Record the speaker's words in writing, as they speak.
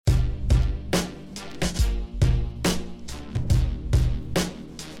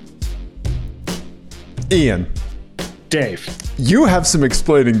Ian, Dave, you have some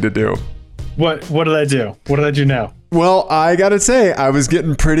explaining to do. what did I do? What did I do now? Well, I gotta say, I was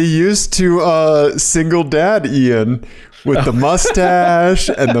getting pretty used to single dad Ian with the mustache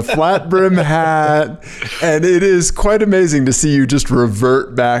and the flat brim hat, and it is quite amazing to see you just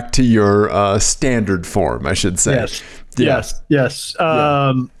revert back to your standard form, I should say. Yes.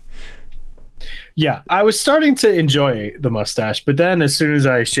 Yeah, I was starting to enjoy the mustache, but then as soon as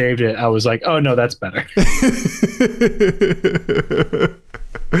I shaved it, I was like, oh no, that's better.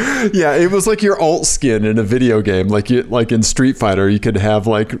 Yeah, it was like your alt skin in a video game, like in Street Fighter, you could have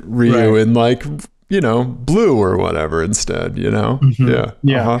like Ryu in like, blue or whatever instead, Mm-hmm.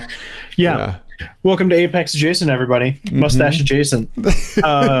 Yeah. Yeah. Welcome to Apex Adjacent, everybody. Mustache adjacent.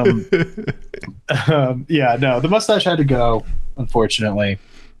 The mustache had to go, unfortunately.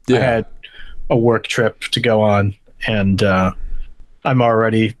 Yeah. I had a work trip to go on, and I'm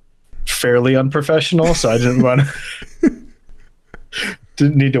already fairly unprofessional, so I didn't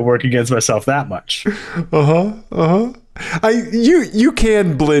need to work against myself that much. You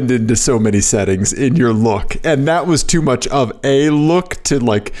can blend into so many settings in your look, and that was too much of a look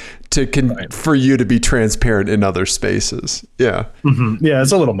for you to be transparent in other spaces. Yeah. Mm-hmm. Yeah,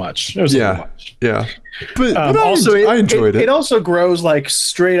 it's a little much. It was a little much. Yeah. But also, I enjoyed it. It also grows like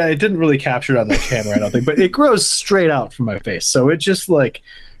straight. I didn't really capture it on the camera, I don't think, but it grows straight out from my face. So it just like,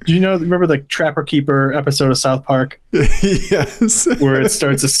 remember the Trapper Keeper episode of South Park? Yes. Where it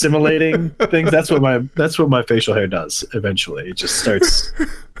starts assimilating things. That's what my facial hair does eventually. It just starts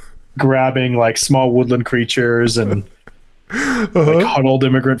grabbing like small woodland creatures and like huddled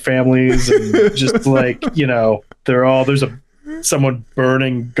immigrant families, and just like, there's someone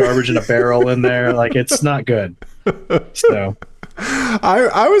burning garbage in a barrel in there. Like, it's not good. So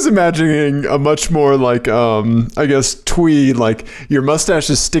I was imagining a much more like I guess twee, like your mustache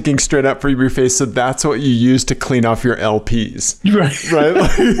is sticking straight up from your face, so that's what you use to clean off your LPs, right?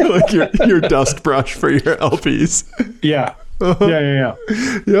 Like your dust brush for your LPs. Yeah.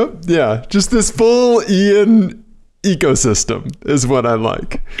 Yep. Just this full Ian ecosystem is what I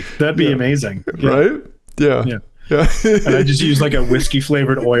like. That'd be amazing, right? Yeah. And I just use like a whiskey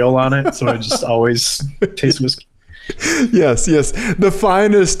flavored oil on it, so I just always taste whiskey. Yes. The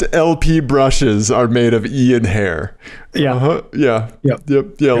finest LP brushes are made of Ian hair. Yeah. Yep.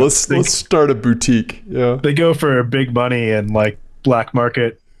 Let's start a boutique. Yeah. They go for big money and like black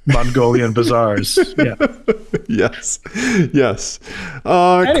market Mongolian bazaars. Yeah. Yes.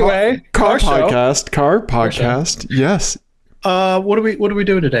 Anyway, car show. podcast. Yes. What are we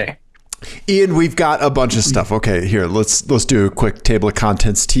doing today? Ian, we've got a bunch of stuff. Okay, here, let's do a quick table of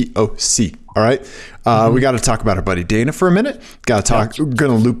contents, TOC. All right. We got to talk about our buddy Dana for a minute. We're going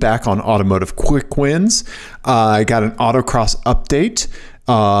to loop back on automotive quick wins. I got an autocross update.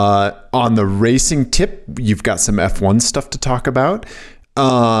 On the racing tip, you've got some F1 stuff to talk about.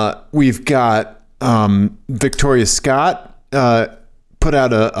 We've got Victoria Scott put out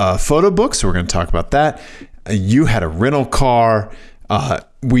a photo book, so we're going to talk about that. You had a rental car.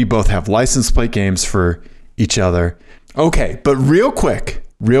 We both have license plate games for each other. Okay, but real quick.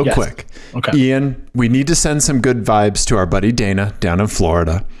 Okay. Ian, we need to send some good vibes to our buddy Dana down in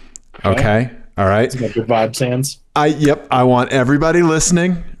Florida. Okay? All right. Good vibes, hands. I want everybody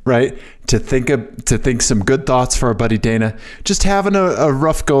listening, right, to think some good thoughts for our buddy Dana. Just having a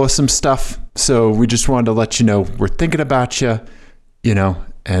rough go of some stuff. So we just wanted to let you know we're thinking about you,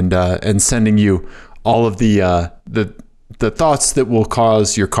 and sending you all of the thoughts that will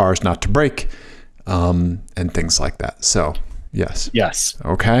cause your cars not to break, and things like that. So, yes.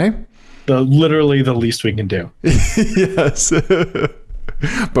 Okay. Literally the least we can do. Yes.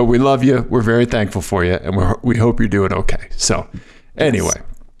 But we love you. We're very thankful for you, and we hope you're doing okay. So, anyway.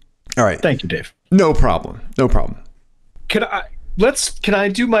 All right. Thank you, Dave. No problem. Can I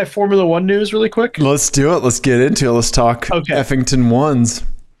do my Formula One news really quick? Let's do it. Let's get into it. Let's talk Effington ones.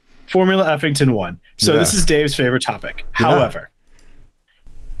 Formula Effington 1. So this is Dave's favorite topic. However,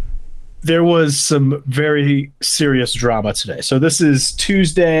 there was some very serious drama today. So this is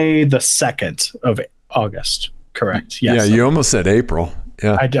Tuesday, the 2nd of August. Correct. Yes. Yeah, you almost said April.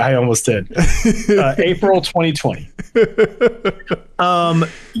 Yeah, I almost did. April 2020.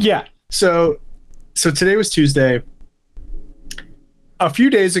 Yeah. So today was Tuesday. A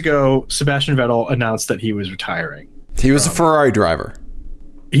few days ago, Sebastian Vettel announced that he was retiring. He was a Ferrari driver.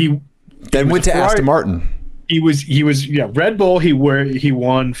 He went to Aston Martin. He was Red Bull. He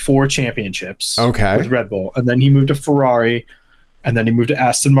won 4 championships. Okay. With Red Bull, and then he moved to Ferrari, and then he moved to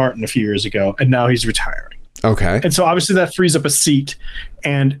Aston Martin a few years ago, and now he's retiring. Okay. And so obviously that frees up a seat.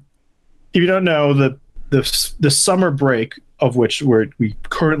 And if you don't know, the summer break of which we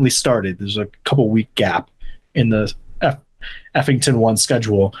currently started. There's a couple week gap in the Effington 1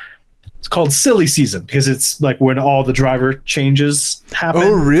 schedule. It's called silly season because it's like when all the driver changes happen.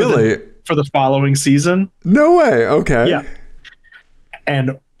 Oh, really? For the following season. No way. Okay. Yeah.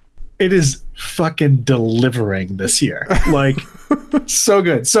 And it is fucking delivering this year. Like, so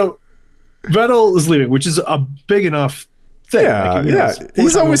good. So Vettel is leaving, which is a big enough thing. Yeah, like,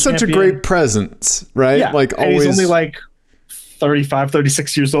 he's always such a great presence, right? Yeah. Like, and always. he's only like 35,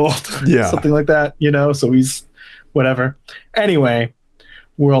 36 years old. Yeah. Something like that, so he's whatever. Anyway,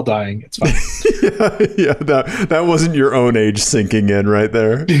 we're all dying. It's fine. yeah, that wasn't your own age sinking in right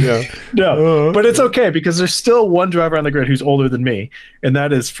there. Yeah. No, but it's okay because there's still one driver on the grid who's older than me, and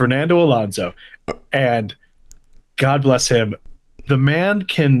that is Fernando Alonso. And God bless him, the man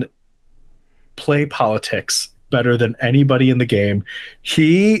can play politics better than anybody in the game.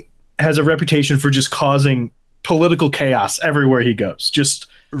 He has a reputation for just causing political chaos everywhere he goes. Just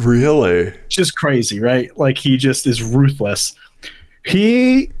crazy, right? Like, he just is ruthless.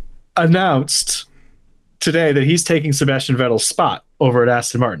 He announced today that he's taking Sebastian Vettel's spot over at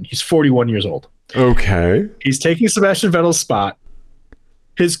Aston Martin. He's 41 years old. Okay. He's taking Sebastian Vettel's spot.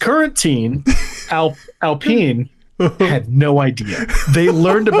 His current team, Alpine, had no idea. They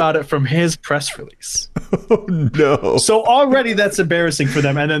learned about it from his press release. Oh, no. So already that's embarrassing for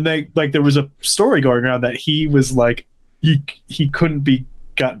them. And then there was a story going around that he was like, he couldn't be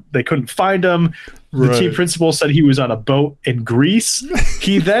they couldn't find him. The team principal said he was on a boat in Greece.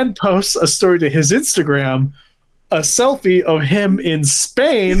 He then posts a story to his Instagram, a selfie of him in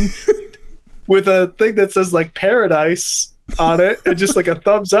Spain with a thing that says like paradise on it and just like a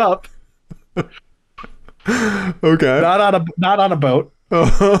thumbs up. Okay. Not on a boat.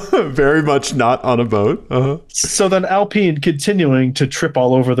 Very much not on a boat. Uh-huh. So then Alpine, continuing to trip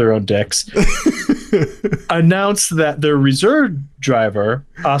all over their own dicks, announced that their reserve driver,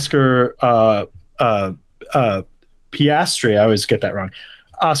 Oscar Piastri, I always get that wrong,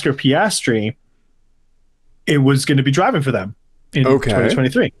 Oscar Piastri, it was going to be driving for them in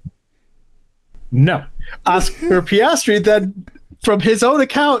 2023. No. Oscar Piastri then, from his own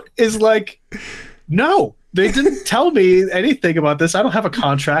account, is like, no. They didn't tell me anything about this. I don't have a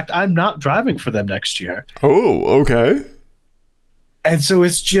contract. I'm not driving for them next year. Oh, okay. And so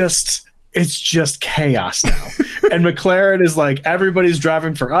it's just chaos now. And McLaren is like, everybody's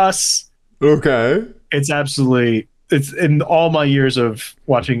driving for us. Okay. It's in all my years of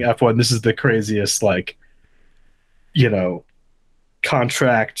watching F1, this is the craziest,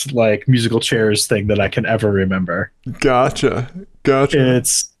 contract, musical chairs thing that I can ever remember. Gotcha.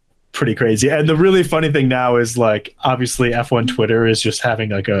 It's pretty crazy. And the really funny thing now is obviously F1 Twitter is just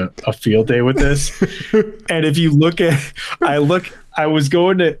having a field day with this. And if you look at, I was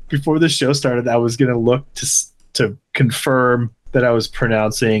going to, before the show started, I was going to look to confirm that I was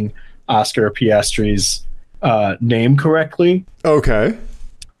pronouncing Oscar Piastri's name correctly. Okay.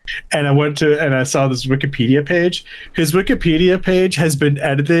 And I went to, and I saw this Wikipedia page. His Wikipedia page has been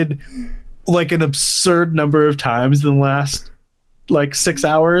edited an absurd number of times in the last 6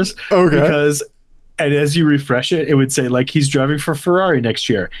 hours. Okay. Because, and as you refresh it, it would say he's driving for Ferrari next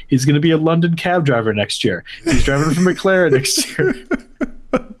year. He's going to be a London cab driver next year. He's driving for McLaren next year.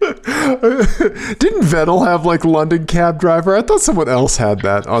 Didn't Vettel have London cab driver? I thought someone else had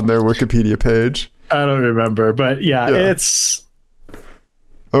that on their Wikipedia page. I don't remember, but yeah. It's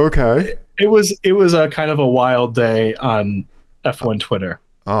okay. It was a kind of a wild day on F1 Twitter,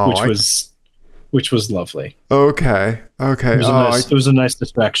 which was lovely. Okay. It was a nice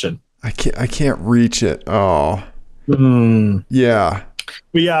distraction. I can't reach it. Oh. Yeah.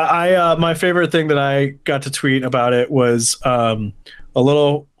 But yeah, my favorite thing that I got to tweet about it was a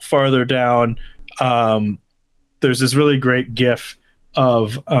little farther down. There's this really great GIF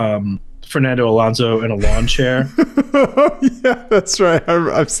of Fernando Alonso in a lawn chair. Yeah, that's right.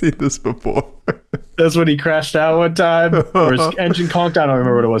 I've seen this before. That's when he crashed out one time, or his engine conked. I don't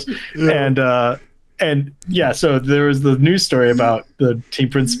remember what it was. Yeah. And yeah, so there was the news story about the team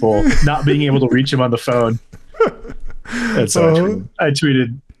principal not being able to reach him on the phone. And so I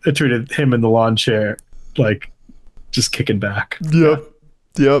tweeted him in the lawn chair, just kicking back. Yep.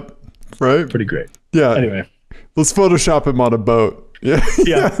 Right. Pretty great. Yeah. Anyway, let's Photoshop him on a boat. Yeah.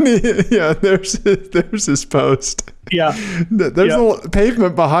 Yeah. There's his post. Yeah. There's a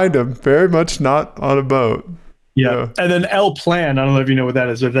pavement behind him. Very much not on a boat. Yeah. And then El Plan. I don't know if you know what that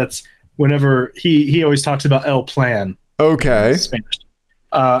is, but that's whenever he always talks about El Plan. Okay. Spanish,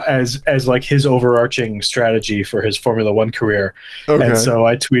 as his overarching strategy for his Formula One career. Okay. And so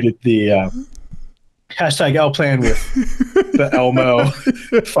I tweeted the hashtag El Plan with the Elmo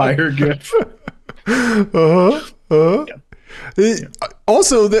fire gif. Yeah.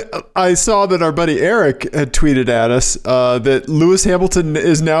 Also, I saw that our buddy Eric had tweeted at us that Lewis Hamilton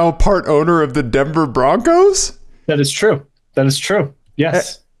is now part owner of the Denver Broncos. That is true.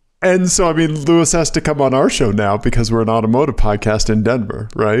 Yes. And so, I mean, Lewis has to come on our show now because we're an automotive podcast in Denver,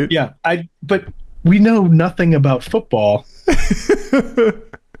 right? Yeah. But we know nothing about football.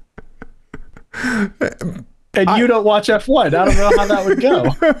 And you don't watch F1. I don't know how that would go.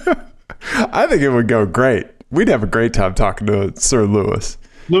 I think it would go great. We'd have a great time talking to Sir Lewis.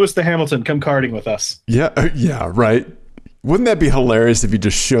 Lewis the Hamilton, come karting with us. Yeah, right. Wouldn't that be hilarious if you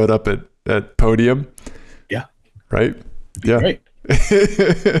just showed up at podium? Yeah. Right? Yeah. Great.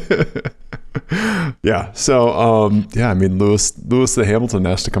 Yeah. So, I mean, Lewis the Hamilton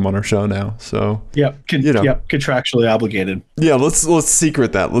has to come on our show now. So, contractually obligated. Yeah. Let's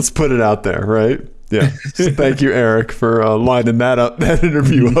secret that. Let's put it out there. Right. Yeah. So thank you, Eric, for lining that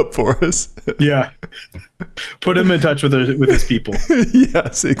interview up for us. Yeah. Put him in touch with his people.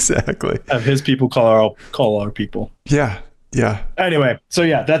 Yes, exactly. Have his people call our people. Yeah. Yeah. Anyway, so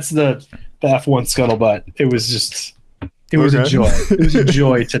yeah, that's the F1 scuttlebutt. It was a joy. It was a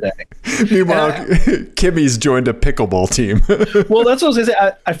joy today. Meanwhile, Kimmy's joined a pickleball team. Well, that's what I was gonna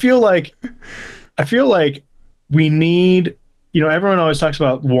say. I feel like we need, everyone always talks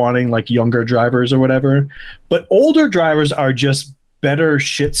about wanting like younger drivers or whatever, but older drivers are just better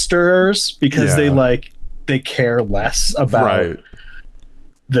shit stirrers because they care less about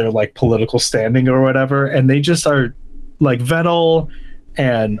their like political standing or whatever, and they just are like Vettel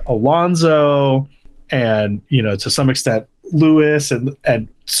and Alonso and to some extent Lewis and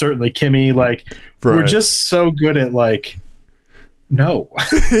certainly Kimmy, like we're just so good at like, no,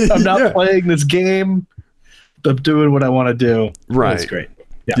 I'm not playing this game. I'm doing what I want to do. Right. That's great.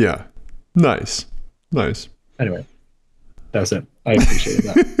 Yeah. Nice. Anyway, that was it. I appreciate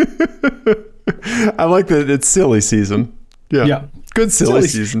that. I like that it's silly season. Yeah. Good silly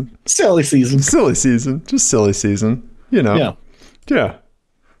season. Silly season. Silly season. Just silly season. Yeah.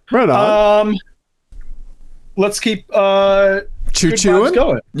 Right on. Let's keep chewing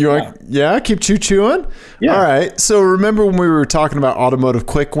going. Keep chewing. Yeah. All right. So remember when we were talking about automotive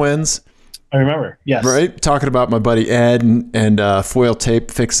quick wins? I remember. Yes. Right. Talking about my buddy Ed and foil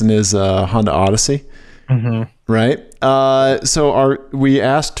tape fixing his Honda Odyssey. Mm-hmm. Right. So we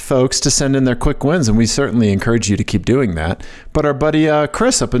asked folks to send in their quick wins, and we certainly encourage you to keep doing that. But our buddy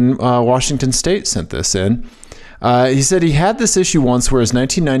Chris up in Washington State sent this in. He said he had this issue once where his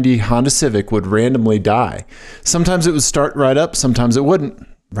 1990 Honda Civic would randomly die. Sometimes it would start right up, sometimes it wouldn't.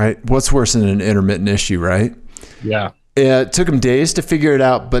 Right? What's worse than an intermittent issue, right? Yeah. It took him days to figure it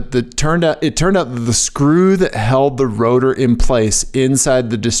out, but it turned out that the screw that held the rotor in place inside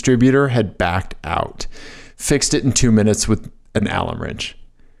the distributor had backed out. Fixed it in 2 minutes with an Allen wrench.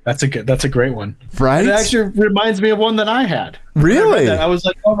 That's a great one. Right? It actually reminds me of one that I had. Really? I was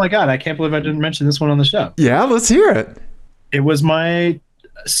like, oh my God, I can't believe I didn't mention this one on the show. Yeah, let's hear it. It was my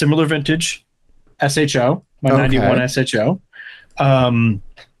similar vintage SHO, my 91 SHO.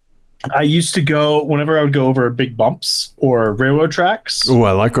 I used to go, whenever I would go over big bumps or railroad tracks. Oh,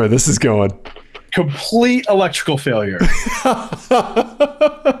 I like where this is going. Complete electrical failure.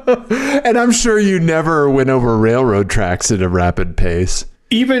 And I'm sure you never went over railroad tracks at a rapid pace.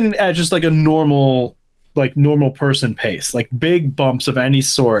 Even at just like a normal person pace, like big bumps of any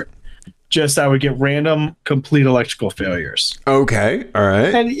sort, just I would get random complete electrical failures. Okay. All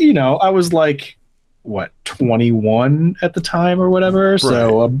right. And, I was like, 21 at the time or whatever.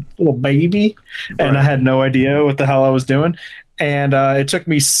 So a little baby. And I had no idea what the hell I was doing. And it took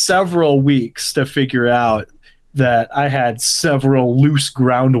me several weeks to figure out that I had several loose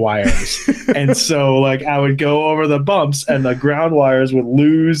ground wires. And so like I would go over the bumps and the ground wires would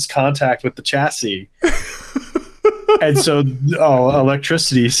lose contact with the chassis. And so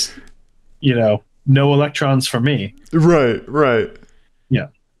electricity's, no electrons for me. Right. Yeah.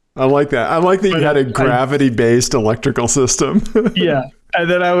 I like that. I like that you had a gravity-based electrical system. Yeah. And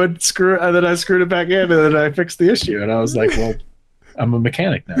then I screwed it back in and then I fixed the issue. And I was like, well, I'm a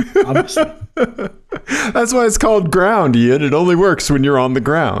mechanic now, obviously. That's why it's called ground, Ian. It only works when you're on the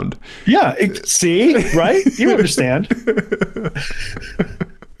ground. Yeah. See? Right? You understand.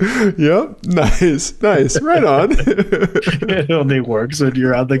 Yep. Nice. Right on. It only works when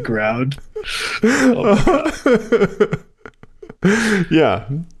you're on the ground. Yeah.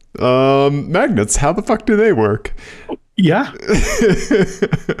 Magnets, how the fuck do they work? Yeah.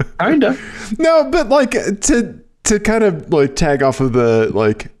 Kinda. No, but like to kind of like tag off of the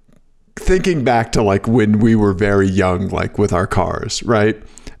like thinking back to like when we were very young, like with our cars, right?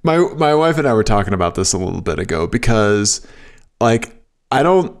 My wife and I were talking about this a little bit ago because like I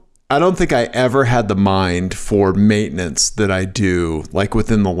don't I don't think I ever had the mind for maintenance that I do like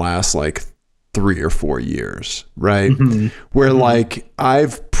within the last like 3 or 4 years, right? Where like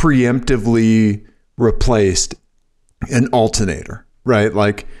I've preemptively replaced an alternator, right?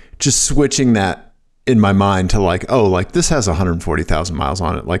 Like just switching that in my mind to like, oh, like this has 140,000 miles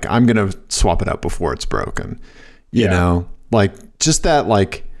on it. Like I'm going to swap it out before it's broken, you know, like just that,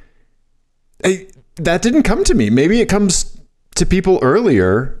 like, that didn't come to me. Maybe it comes to people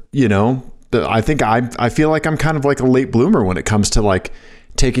earlier, you know. I think I feel like I'm kind of like a late bloomer when it comes to like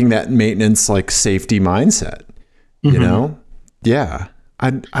taking that maintenance, like safety mindset, you know? Yeah.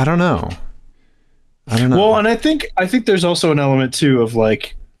 I don't know. I don't know. Well, and I think there's also an element too of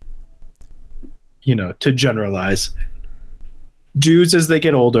like, you know, to generalize, dudes as they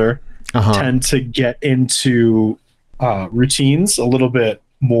get older tend to get into routines a little bit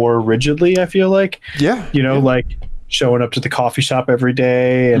more rigidly, I feel like. Yeah. You know, like showing up to the coffee shop every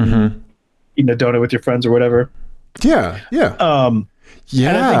day and eating a donut with your friends or whatever. Yeah. Yeah. Yeah.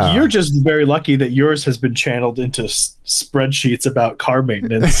 And I think you're just very lucky that yours has been channeled into spreadsheets about car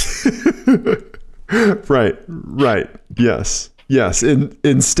maintenance. Right. Yes.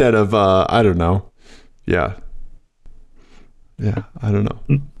 Instead of, I don't know. Yeah. I don't know.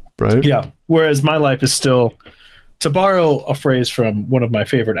 Right. Yeah. Whereas my life is still, to borrow a phrase from one of my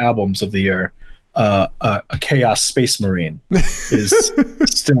favorite albums of the year, a chaos space marine is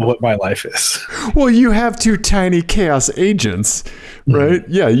still what my life is. Well, you have 2 tiny chaos agents, right?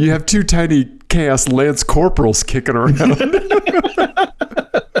 Yeah, you have 2 tiny chaos lance corporals kicking around.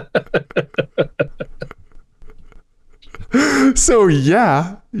 So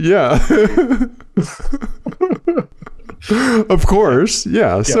yeah. Of course,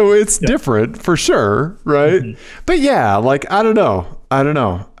 yeah. So it's different for sure, right? But yeah, like I don't know.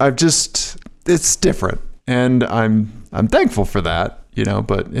 It's different, and I'm thankful for that, you know.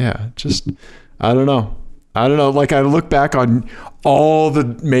 But yeah, just I don't know. Like I look back on all the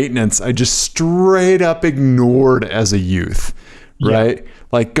maintenance I just straight up ignored as a youth, right?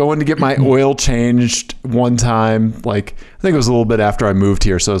 Like going to get my oil changed one time, like I think it was a little bit after I moved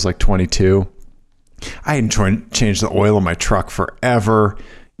here, so I was like 22. I hadn't changed the oil in my truck forever.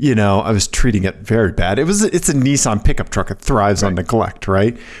 You know, I was treating it very bad. It's a Nissan pickup truck. It thrives on neglect,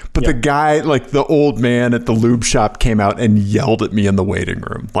 right? But the guy, like the old man at the lube shop, came out and yelled at me in the waiting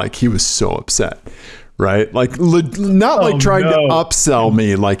room. Like he was so upset, right? Like not trying to upsell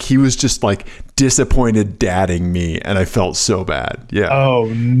me. Like he was just like disappointed dadding me, and I felt so bad. Yeah. Oh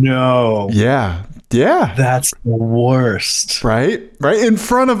no. Yeah. That's the worst. Right in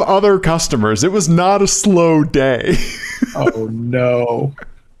front of other customers. It was not a slow day. Oh no.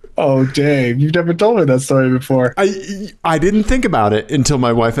 Oh Dave, you've never told me that story before. I didn't think about it until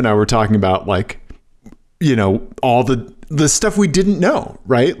my wife and I were talking about, like, you know, all the stuff we didn't know,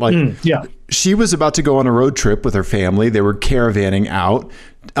 right? Like she was about to go on a road trip with her family. They were caravanning out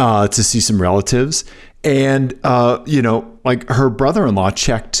to see some relatives. And, you know, like her brother-in-law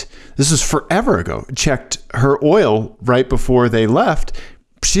checked, this was forever ago, checked her oil right before they left.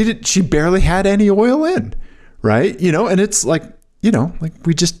 She barely had any oil in, right? You know, and it's like, you know, like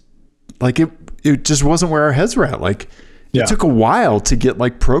we just, like it just wasn't where our heads were at. Like it took a while to get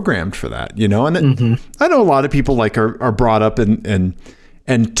like programmed for that, you know? And I know a lot of people like are brought up and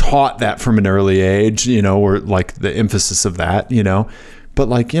taught that from an early age, you know, or like the emphasis of that, you know, but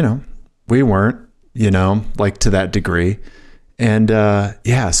like, you know, we weren't, you know, like to that degree. And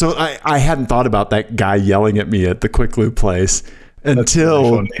so I hadn't thought about that guy yelling at me at the Quick Lube place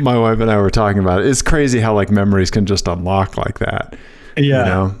until really my wife and I were talking about it. It's crazy how like memories can just unlock like that. Yeah. You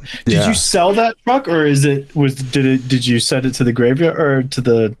know? Did you sell that truck, or did you send it to the graveyard or to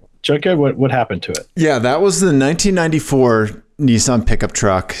the junkyard? What happened to it? Yeah, that was the 1994 Nissan pickup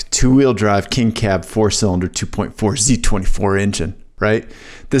truck, 2-wheel drive King Cab 4-cylinder 2.4 Z24 engine. Right.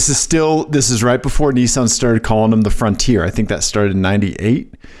 This is right before Nissan started calling them the Frontier. I think that started in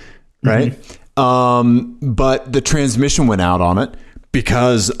 98. Right. But the transmission went out on it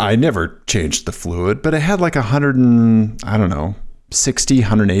because I never changed the fluid, but it had like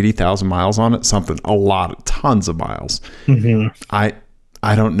 180,000 miles on it, tons of miles. I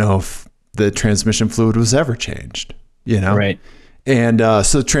don't know if the transmission fluid was ever changed, you know? Right. And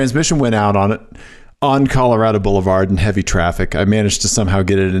so the transmission went out on it on Colorado Boulevard in heavy traffic. I managed to somehow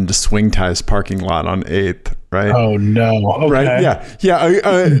get it into Swing Ties parking lot on 8th, right? Oh no. Okay. Right?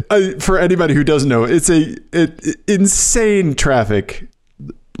 Yeah. I, for anybody who doesn't know, it's a insane traffic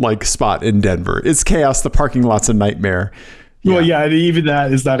like spot in Denver. It's chaos. The parking lot's a nightmare. Yeah. Well, yeah, and even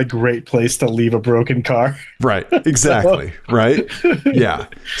that is not a great place to leave a broken car. Right. Exactly. Right. Yeah.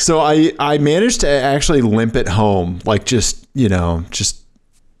 So I managed to actually limp it home, like just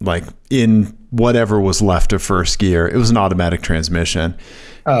like in whatever was left of first gear. It was an automatic transmission.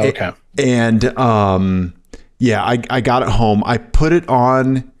 Oh, okay. And yeah, I got it home. I put it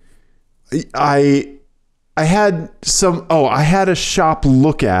on. I had a shop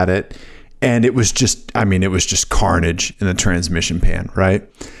look at it, and it was just carnage in the transmission pan, right?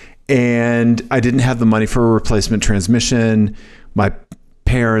 And I didn't have the money for a replacement transmission. My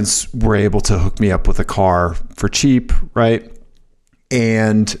parents were able to hook me up with a car for cheap, right?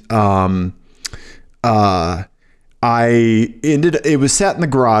 And it was sat in the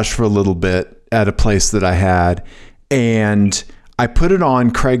garage for a little bit at a place that I had, and I put it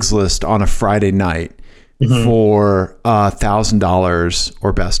on Craigslist on a Friday night for $1,000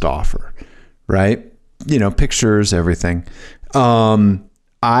 or best offer, right? You know, pictures, everything.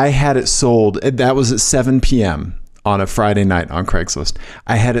 I had it sold. That was at 7 p.m. on a Friday night on Craigslist.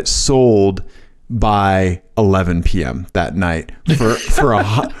 I had it sold by 11 p.m. that night for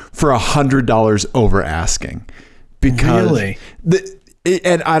 $100 over asking. Because really?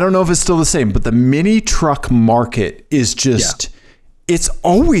 And I don't know if it's still the same, but the mini truck market is just, it's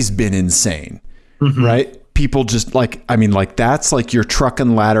always been insane, right? People just like, that's like your truck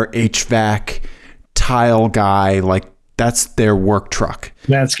and ladder HVAC tile guy, like that's their work truck.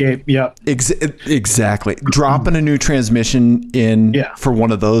 Landscape, yeah. Exactly. Dropping a new transmission in for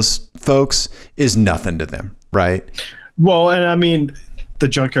one of those folks is nothing to them, right? Well, and I mean, the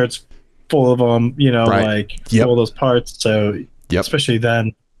junkyard's full of them, you know, like full of those parts. So especially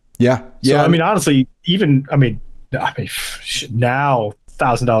then. Yeah. So, I mean, honestly, even now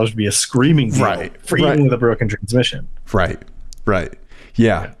 $1,000 would be a screaming deal for even with a broken transmission. Right.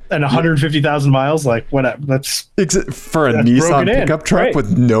 Yeah. And 150,000 miles, like whatever. That's for a Nissan pickup truck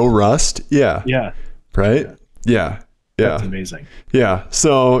with no rust. Yeah. Yeah. Right. Yeah. That's amazing. Yeah.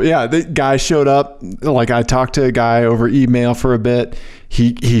 So the guy showed up. Like I talked to a guy over email for a bit.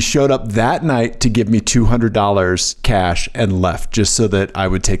 He showed up that night to give me $200 cash and left just so that I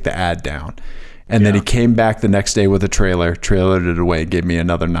would take the ad down. And then he came back the next day with a trailered it away, gave me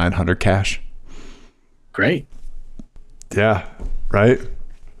another $900 cash. Great. Yeah. Right.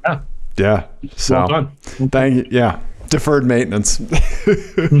 Yeah. So well done. Thank you. Yeah. Deferred maintenance.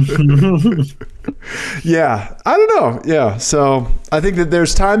 Yeah. I don't know. Yeah. So I think that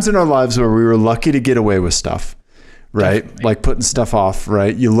there's times in our lives where we were lucky to get away with stuff, right? Definitely. Like putting stuff off,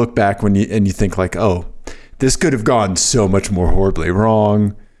 right? You look back and you think like, oh, this could have gone so much more horribly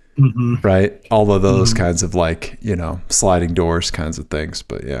wrong. Right. All of those kinds of like, you know, sliding doors kinds of things.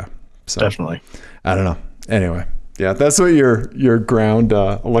 But yeah. So definitely. I don't know. Anyway. Yeah. That's what your ground,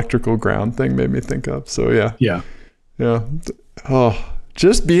 electrical ground thing made me think of. So yeah. Yeah. Yeah. Oh,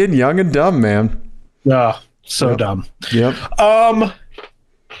 just being young and dumb, man. Yeah. So dumb. Yep.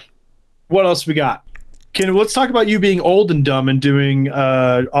 What else we got? Let's talk about you being old and dumb and doing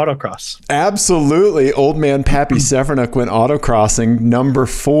autocross. Absolutely. Old man Pappy Severnuk went autocrossing, number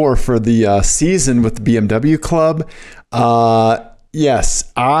 4 for the season with the BMW Club.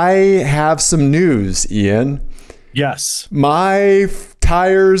 Yes, I have some news, Ian. Yes. My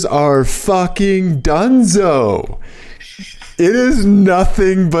tires are fucking donezo. It is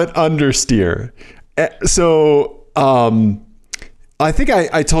nothing but understeer. So, I think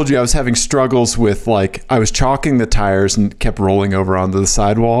I told you I was having struggles with, like, I was chalking the tires and kept rolling over onto the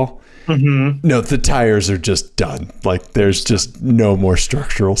sidewall. No, the tires are just done. Like, there's just no more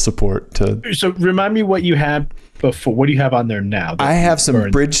structural support to. So remind me what you had before. What do you have on there now? I have some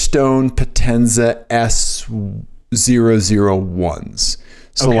Bridgestone Potenza S001s.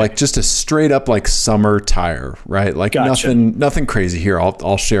 So like just a straight up like summer tire, right? Like nothing crazy here.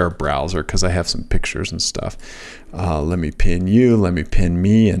 I'll share a browser because I have some pictures and stuff. Let me pin you, let me pin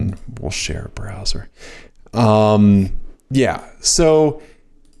me, and we'll share a browser. Yeah. So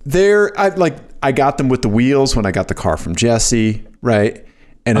I got them with the wheels when I got the car from Jesse, right?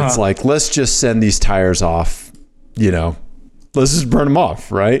 And it's like, let's just send these tires off, you know, let's just burn them off,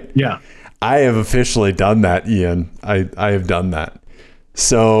 right? Yeah. I have officially done that, Ian. I have done that.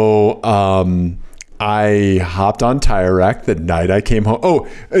 So I hopped on Tire Rack the night I came home. Oh,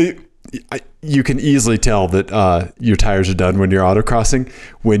 you can easily tell that your tires are done when you're autocrossing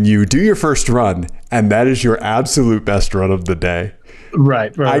when you do your first run, and that is your absolute best run of the day.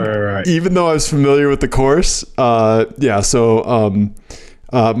 Right. Even though I was familiar with the course, So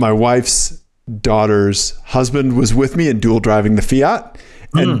my wife's daughter's husband was with me and dual driving the Fiat,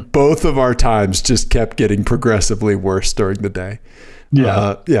 and both of our times just kept getting progressively worse during the day.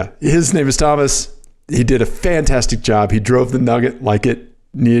 His name is Thomas. He did a fantastic job. He drove the Nugget like it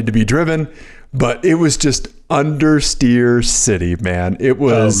needed to be driven, but it was just understeer city, man. It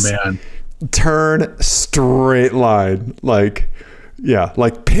was turn straight line. Like Yeah,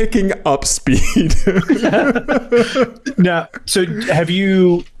 like picking up speed. Now, so have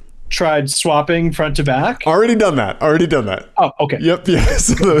you tried swapping front to back? Already done that. Oh, okay. Yep. Yeah.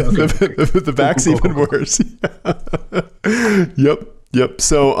 So the back's even worse. Yep.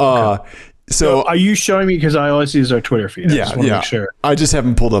 So are you showing me? Because all I see is our Twitter feed. I just want to make sure. I just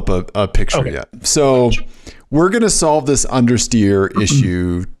haven't pulled up a picture yet. So we're going to solve this understeer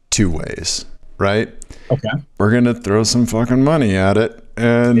issue two ways, right? Okay. We're going to throw some fucking money at it.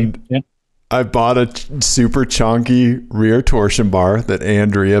 And I bought a super chunky rear torsion bar that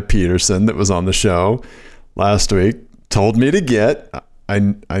Andrea Peterson, that was on the show last week, told me to get. I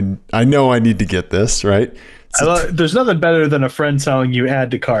know I need to get this, right? There's nothing better than a friend telling you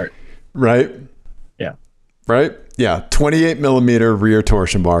add to cart. Right? Yeah. Right? Yeah. 28 millimeter rear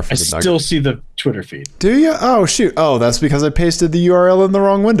torsion bar for the Nugget. I still see the Twitter feed. Do you? Oh, shoot. Oh, that's because I pasted the URL in the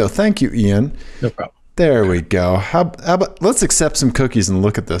wrong window. Thank you, Ian. No problem. There we go. How about let's accept some cookies and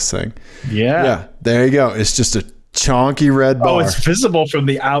look at this thing. Yeah. There you go. It's just a chunky red bar. Oh, it's visible from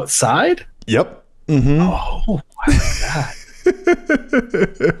the outside? Yep. Mm-hmm. Oh, wow.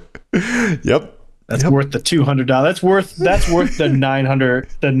 Yep. That's worth the $200. That's worth the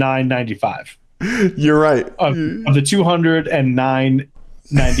 $995. You're right. Of the $200 and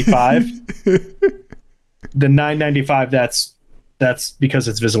 $995, the $995 that's because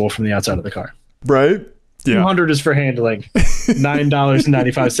it's visible from the outside of the car. Right? Yeah. $200 is for handling.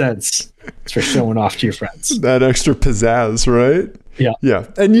 $9.95 is for showing off to your friends. That extra pizzazz, right? Yeah. Yeah.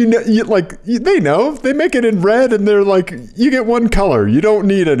 And they know. They make it in red and they're like, you get one color. You don't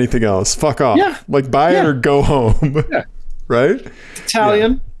need anything else. Fuck off. Yeah. Like buy it or go home. Yeah. Right?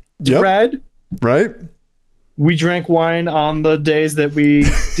 Italian, red. Right? We drank wine on the days that we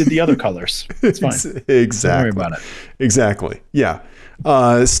did the other colors. It's fine. Exactly. Don't worry about it. Exactly. Yeah.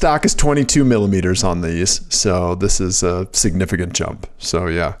 Stock is 22 millimeters on these. So this is a significant jump. So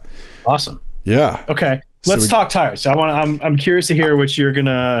yeah. Awesome. Yeah. Okay. Let's talk tires. I'm curious to hear what you're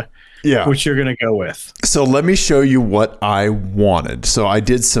gonna go with. So let me show you what I wanted. So I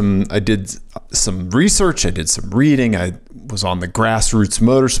did some research, I did some reading, I was on the Grassroots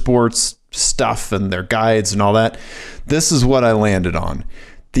Motorsports stuff and their guides and all that. This is what I landed on.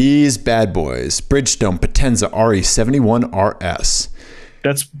 These bad boys, Bridgestone Potenza RE71 RS.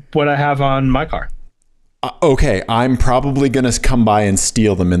 That's what I have on my car. Okay, I'm probably going to come by and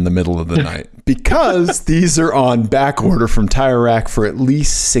steal them in the middle of the night because these are on back order from Tire Rack for at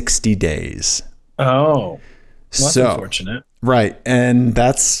least 60 days. Oh, well, that's unfortunate. Right, and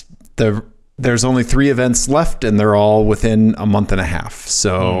there's only 3 events left and they're all within a month and a half.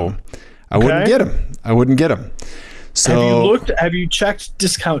 So I wouldn't get them. So have you checked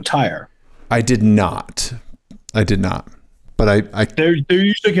Discount Tire? I did not. But they're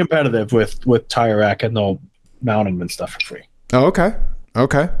usually competitive with Tire Rack, and they'll mount them and stuff for free. Oh,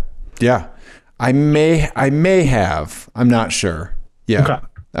 okay. Yeah. I may have. I'm not sure. Yeah.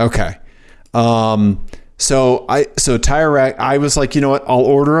 Okay. So Tire Rack, I was like, you know what? I'll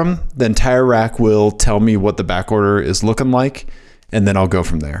order them. Then Tire Rack will tell me what the back order is looking like, and then I'll go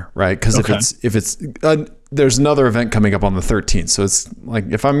from there, right? Because if it's there's another event coming up on the 13th, so it's like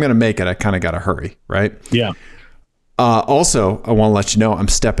if I'm gonna make it, I kind of gotta hurry, right? Yeah. Also, I want to let you know I'm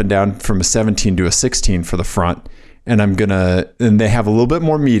stepping down from a 17 to a 16 for the front, and and they have a little bit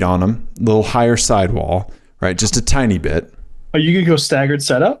more meat on them, a little higher sidewall, right? Just a tiny bit. Are you gonna go staggered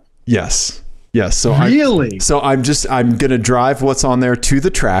setup? Yes. So really? I'm gonna drive what's on there to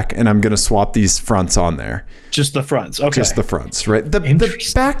the track, and I'm gonna swap these fronts on there. Just the fronts. Okay. Just the fronts, right? The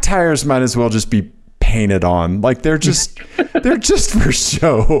back tires might as well just be painted on, like they're just for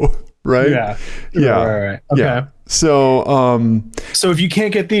show, right? Yeah. Right. Okay. Yeah. So if you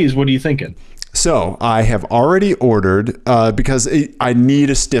can't get these, what are you thinking? So I have already ordered because I need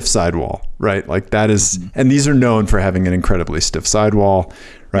a stiff sidewall, right? Like that is, and these are known for having an incredibly stiff sidewall,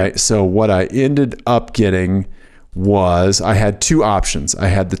 right? So what I ended up getting was I had 2 options. I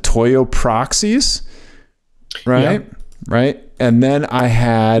had the Toyo Proxies, right? Yeah. Right. And then I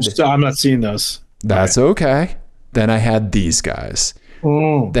had... So I'm not seeing those. That's okay. Then I had these guys.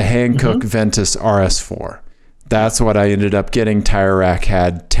 The Hankook Ventus RS4. That's what I ended up getting. Tire Rack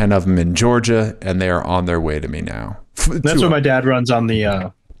had 10 of them in Georgia, and they are on their way to me now. That's what my dad runs on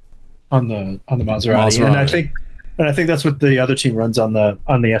the Maserati. And I think that's what the other team runs on the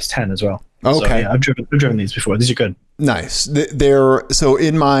S10 as well. Okay. So, yeah, I've driven these before. These are good. Nice. So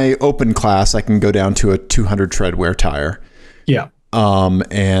in my open class, I can go down to a 200 tread wear tire. Yeah.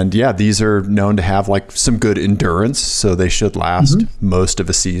 And yeah, these are known to have like some good endurance, so they should last most of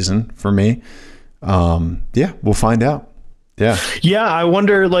a season for me. Yeah, we'll find out. Yeah. Yeah. I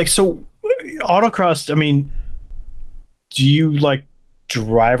wonder, like, so autocross, I mean, do you like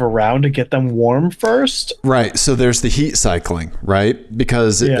drive around to get them warm first? Right. So there's the heat cycling, right?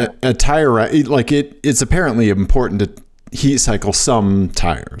 Because Yeah. a tire, it's apparently important to heat cycle some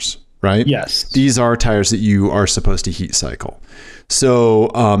tires, right? Yes. These are tires that you are supposed to heat cycle.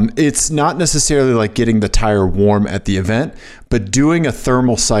 So it's not necessarily like getting the tire warm at the event, but doing a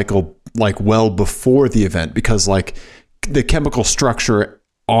thermal cycle like well before the event, because like the chemical structure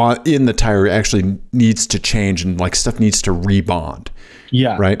in the tire actually needs to change and like stuff needs to rebond.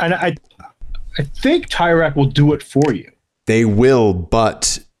 Yeah. Right. And I think Tire Rack will do it for you. They will,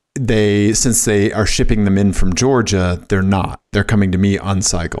 but since they are shipping them in from Georgia, they're not. They're coming to me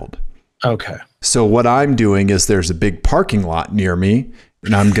uncycled. Okay. So what I'm doing is there's a big parking lot near me,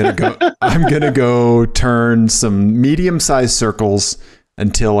 and I'm gonna go turn some medium-sized circles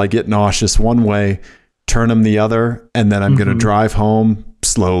until I get nauseous one way, turn them the other, and then I'm gonna drive home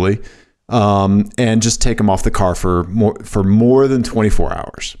slowly, and just take them off the car for more than 24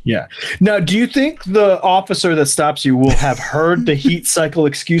 hours. Yeah. Now, do you think the officer that stops you will have heard the heat cycle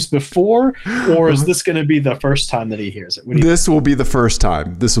excuse before, or is this going to be the first time that he hears it? This will be the first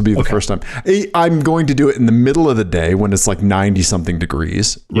time. First time. I'm going to do it in the middle of the day when it's like 90 something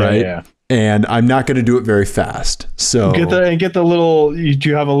degrees, right? Yeah. And I'm not going to do it very fast. So get the little. Do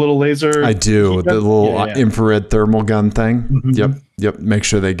you have a little laser? I do, the little infrared thermal gun thing. Mm-hmm. Yep. Make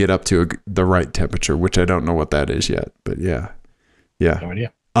sure they get up to the right temperature, which I don't know what that is yet, but yeah. No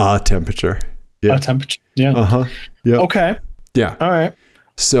idea. Temperature. Yeah. Temperature. Yeah. Uh-huh. Yeah. Okay. Yeah. All right.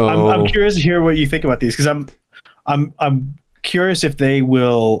 So I'm curious to hear what you think about these, because I'm curious if they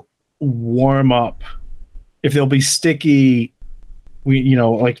will warm up, if they'll be sticky.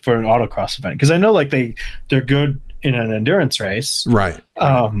 Like for an autocross event, because I know like they're good in an endurance race, right.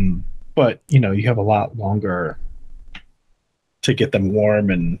 But you have a lot longer to get them warm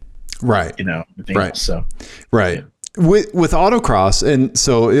and right. everything Right. else, so right. Yeah. With autocross, and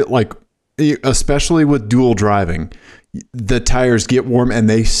so it like, especially with dual driving, the tires get warm and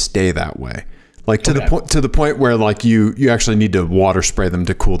they stay that way, like to the point where like you actually need to water spray them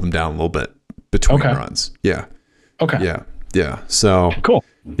to cool them down a little bit between runs. Yeah. Okay. Yeah. So cool.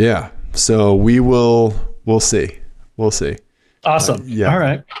 Yeah. So we'll see. Awesome. Yeah. All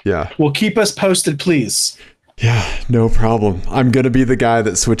right. Yeah. Well, keep us posted, please. Yeah, no problem. I'm going to be the guy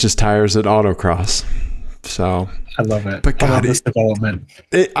that switches tires at autocross. So I love it. But God, I love this development.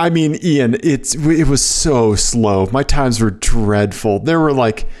 Ian, it was so slow. My times were dreadful. There were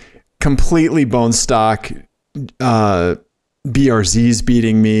like completely bone stock BRZs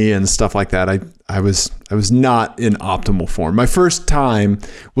beating me and stuff like that. I was not in optimal form. My first time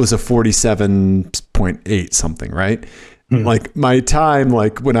was a 47.8 something, right? Like my time,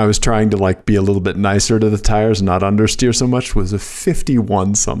 like when I was trying to like be a little bit nicer to the tires and not understeer so much, was a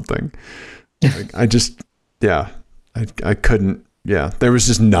 51 something. Like, I couldn't. Yeah, there was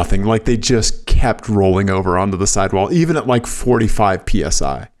just nothing. Like they just kept rolling over onto the sidewall, even at like 45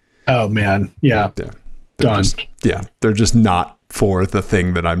 psi. Oh man, yeah. Done. They're just not for the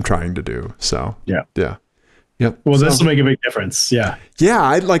thing that I'm trying to do. So Yep. Well, this will make a big difference. Yeah.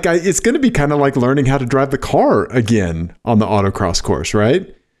 Yeah. It's going to be kind of like learning how to drive the car again on the autocross course,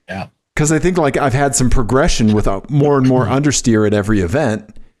 right? Yeah. Because I think like I've had some progression with more and more understeer at every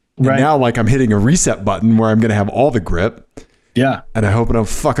event. And now like I'm hitting a reset button where I'm going to have all the grip. Yeah. And I hope I don't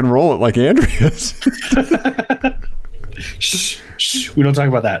fucking roll it like Andrea's. Shh. We don't talk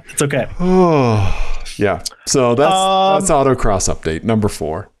about that. It's okay. Oh, yeah. So that's autocross update number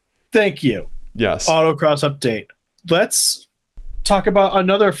 4. Thank you. Yes. Autocross update. Let's talk about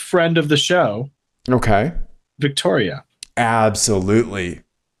another friend of the show. Okay. Victoria. Absolutely.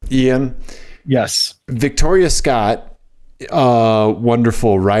 Ian. Yes. Victoria Scott,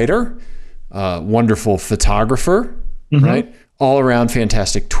 wonderful writer, wonderful photographer, right? All around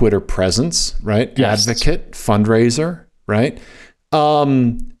fantastic Twitter presence, right? Yes. Advocate, fundraiser, right?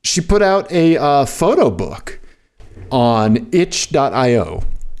 She put out a photo book on itch.io.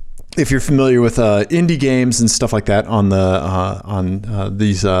 If you're familiar with indie games and stuff like that on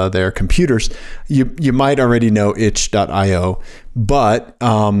these their computers, you might already know itch.io, but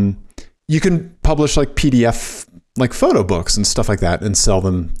you can publish like PDF like photo books and stuff like that and sell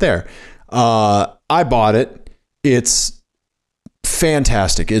them there. I bought it. It's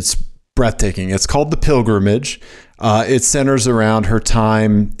fantastic. It's breathtaking. It's called The Pilgrimage. It centers around her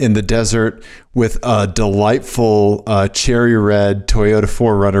time in the desert with a delightful cherry red Toyota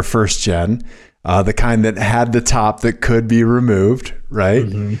 4Runner first gen, the kind that had the top that could be removed, right?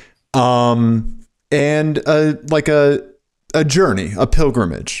 And like a journey, a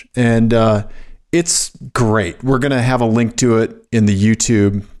pilgrimage. And it's great. We're going to have a link to it in the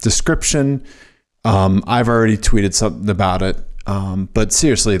YouTube description. I've already tweeted something about it. But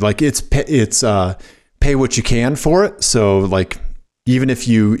seriously, like it's pay what you can for it. So like even if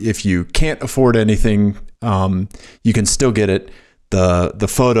you can't afford anything, you can still get it. The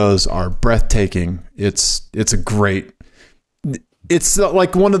photos are breathtaking. It's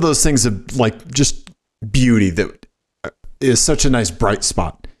like one of those things of like just beauty that is such a nice bright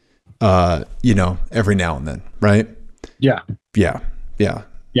spot, every now and then, right? Yeah.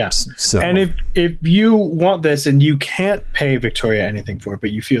 So, and if you want this and you can't pay Victoria anything for it,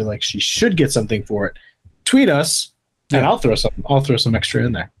 but you feel like she should get something for it, tweet us and I'll throw some extra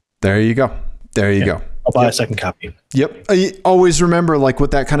in there. There you go. I'll buy a second copy. Yep. Always remember, like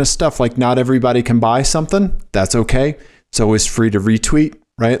with that kind of stuff, like not everybody can buy something. That's okay. It's always free to retweet,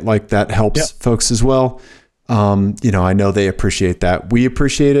 right? Like that helps folks as well. I know they appreciate that. We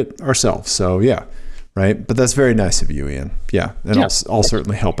appreciate it ourselves. So yeah. Right. But that's very nice of you, Ian. Yeah. And I'll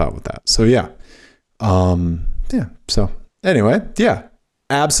certainly help out with that. So yeah. So anyway,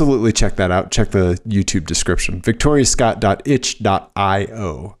 absolutely check that out. Check the YouTube description.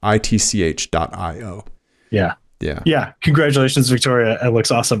 victoriascott.itch.io, itch.io. Yeah. Congratulations, Victoria. It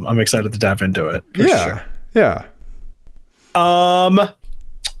looks awesome. I'm excited to dive into it. Sure. Yeah.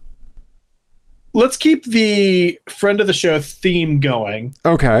 Let's keep the friend of the show theme going.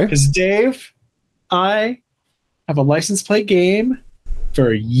 Okay. Because Dave, I have a license plate game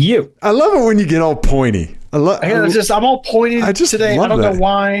for you. I love it when you get all pointy. I'm all pointy today. I don't know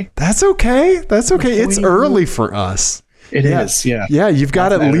why. That's okay. It's early for us. It is. Yeah. Yeah. You've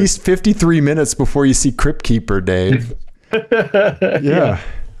got at least 53 minutes before you see Crypt Keeper, Dave. Yeah.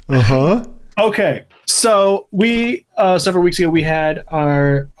 Uh-huh. Okay. So we, several weeks ago, we had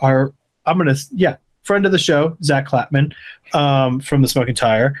our friend of the show, Zach Clapman, from the Smoking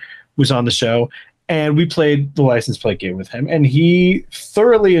Tire, was on the show. And we played the license plate game with him, and he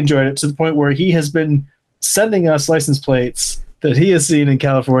thoroughly enjoyed it to the point where he has been sending us license plates that he has seen in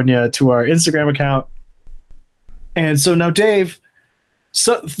California to our Instagram account. And so now, Dave,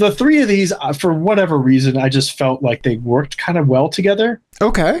 so the three of these, for whatever reason, I just felt like they worked kind of well together.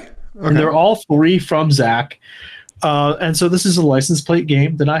 Okay. And they're all three from Zach. And so this is a license plate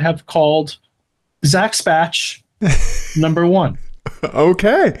game that I have called Zach Spatch number 1.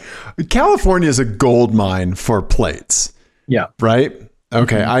 Okay. California is a gold mine for plates. Yeah. Right?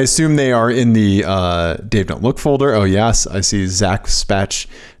 Okay. Mm-hmm. I assume they are in the Dave Don't Look folder. Oh, yes. I see Zach Spatch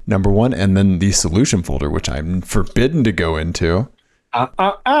number 1 and then the solution folder, which I'm forbidden to go into.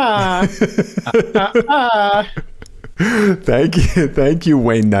 Thank you,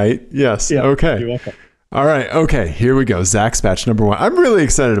 Wayne Knight. Yes. Yeah, okay. You're welcome. All right. Okay. Here we go. Zach Spatch number 1. I'm really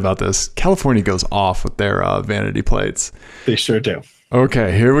excited about this. California goes off with their vanity plates. They sure do.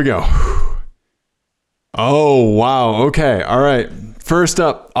 Okay. Here we go. Oh, wow. Okay. All right. First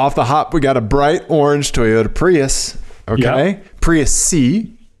up, off the hop, we got a bright orange Toyota Prius. Okay. Yep. Prius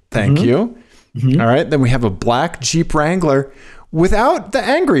C. Thank you. Mm-hmm. All right. Then we have a black Jeep Wrangler without the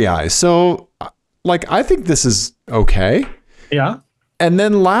angry eyes. So, I think this is okay. Yeah. And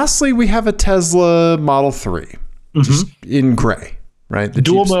then lastly, we have a Tesla Model 3, just in gray, right? The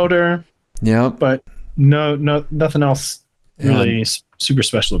dual motor. Yeah. But nothing else really super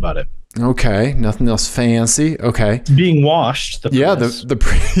special about it. Okay. Nothing else fancy. Okay. It's being washed. Yes,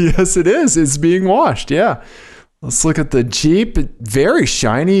 it is. It's being washed. Yeah. Let's look at the Jeep. Very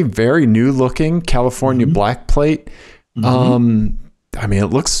shiny, very new looking California black plate. Mm-hmm. It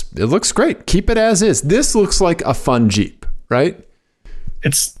looks great. Keep it as is. This looks like a fun Jeep, right?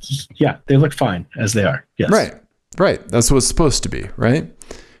 They look fine as they are. Yes. Right. That's what it's supposed to be, right?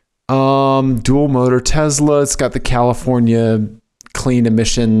 Dual motor Tesla. It's got the California clean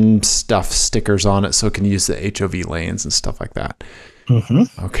emission stuff stickers on it, so it can use the HOV lanes and stuff like that. Mm-hmm.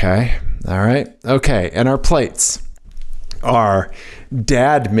 Okay. All right. Okay. And our plates are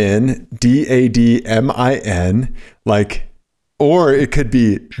Dadmin, DADMIN, or it could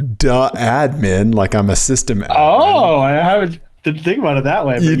be admin, like I'm a system admin. Oh, I didn't think about it that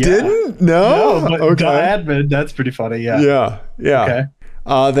way. You didn't? No, but okay. Admin, that's pretty funny. Yeah. Okay.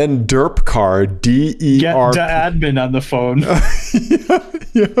 Then derp car, DER. Get admin on the phone.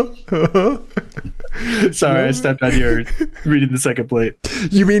 Sorry, I stepped on your reading the second plate.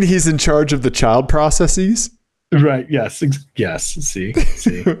 You mean he's in charge of the child processes? Right. Yes. See.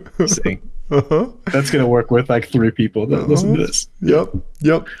 Uh-huh. That's gonna work with 3 people that listen to this. Yep.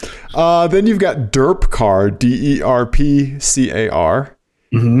 Then you've got derp car, DERPCAR.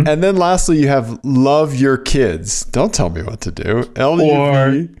 Mm-hmm. And then lastly, you have love your kids. Don't tell me what to do.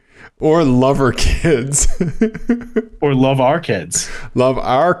 LUV or lover kids. Or love our kids. Love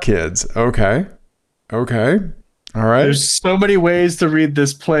our kids. Okay. All right. There's so many ways to read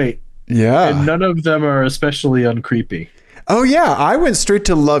this plate. Yeah. And none of them are especially uncreepy. Oh yeah, I went straight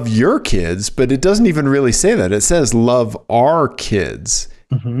to love your kids, but it doesn't even really say that. It says love our kids.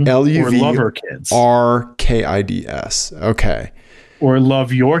 Mm-hmm. Or love our kids. LUVRKIDS. Okay. Or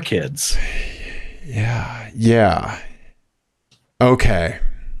love your kids. Yeah. Okay.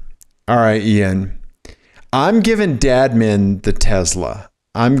 All right, Ian. I'm giving Dadman the Tesla.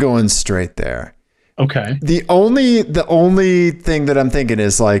 I'm going straight there. Okay. The only thing that I'm thinking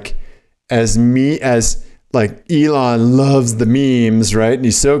is like, as like Elon loves the memes, right? And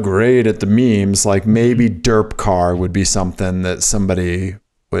he's so great at the memes. Like maybe Derp Car would be something that somebody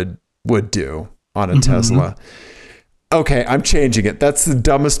would do on a Tesla. Okay, I'm changing it. That's the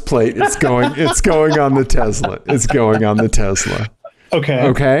dumbest plate. It's going on the Tesla. It's going on the Tesla. Okay.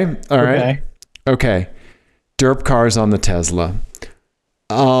 Okay. All right. Okay. Derp Car's on the Tesla.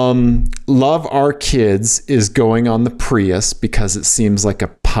 Love our kids is going on the Prius because it seems like a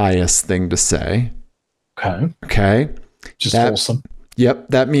pious thing to say. Okay. Just wholesome. Yep.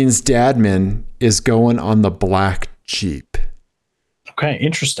 That means Dadman is going on the black Jeep. Okay.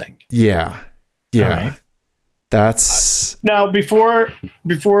 Interesting. Yeah. Right. That's now before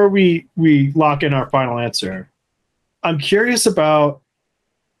we lock in our final answer, I'm curious about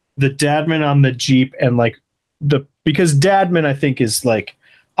the Dadman on the Jeep and like because Dadman I think is like,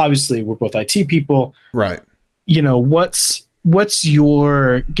 obviously we're both IT people. right. You know, what's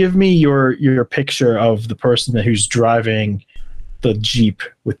give me your picture of the person who's driving the Jeep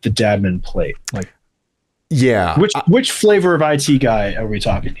with the Dadman plate? Like, yeah. Which flavor of IT guy are we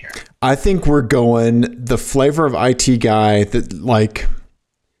talking here? I think we're going the flavor of IT guy that like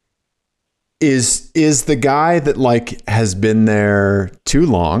is the guy that like has been there too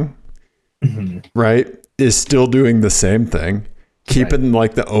long, right? Is still doing the same thing, keeping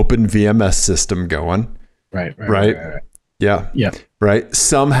like the open VMS system going. Right. Yeah. Yeah. Right.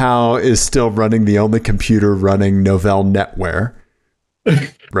 Somehow is still running the only computer running Novell NetWare.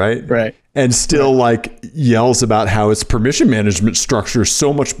 Right. Right. And still like yells about how its permission management structure is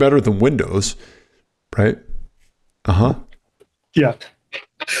so much better than Windows. Right. Yeah.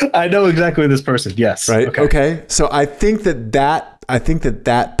 I know exactly this person. Yes. Right. Okay. So I think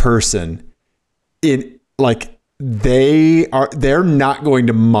that person in like they're not going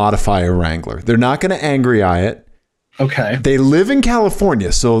to modify a Wrangler. They're not going to angry eye it. Okay. They live in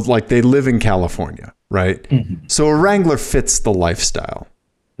California. So like they live in California. Right. Mm-hmm. So a Wrangler fits the lifestyle.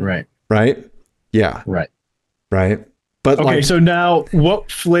 Right. Right. Yeah. Right. Right. But okay. like, So now what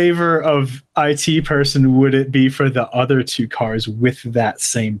flavor of IT person would it be for the other two cars with that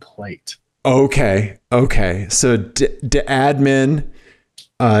same plate? Okay. So admin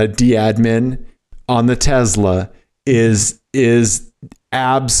on the Tesla is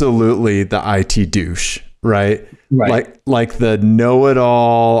absolutely the IT douche, right? Like the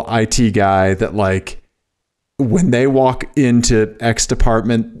know-it-all IT guy that like when they walk into X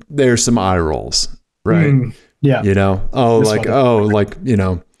department, there's some eye rolls, right? Yeah. You know,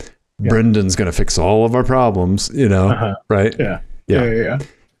 Brendan's going to fix all of our problems, you know, right?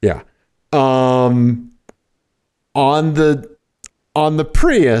 Yeah. On the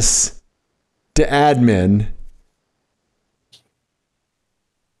Prius to admin,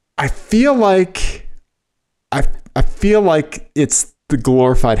 I feel like it's the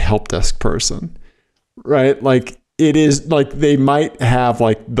glorified help desk person, right? Like it is like they might have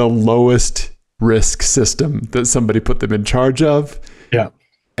like the lowest risk system that somebody put them in charge of. Yeah.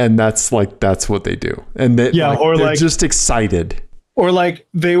 And that's what they do. And they're just excited. Or like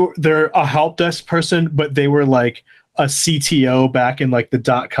they're a help desk person, but they were like a CTO back in like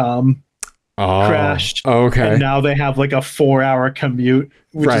the .com crashed. Okay. And now they have like a 4-hour commute,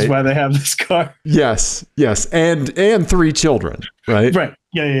 which is why they have this car. Yes. And 3 children, right? Right.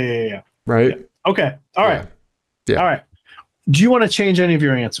 Yeah. Right. Yeah. Okay. All right. Yeah. All right. Do you want to change any of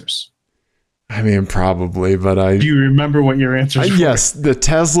your answers? I mean, probably, but do you remember what your answers were? Yes, the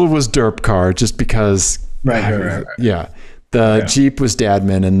Tesla was Derp Car just because. Right. Yeah. The Jeep was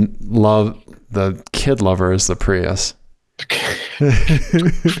Dadman and the kid lover is the Prius.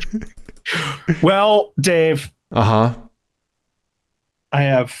 Well, Dave. I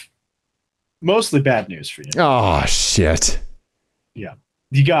have mostly bad news for you. Oh, shit. Yeah.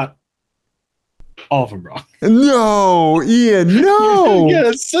 You got all of them wrong. No, Ian, no. You get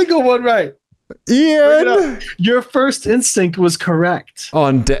a single one right. Ian. Your first instinct was correct.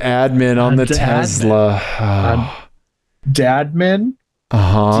 On admin on the Tesla. Dadman.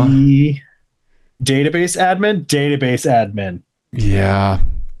 Database admin. Yeah.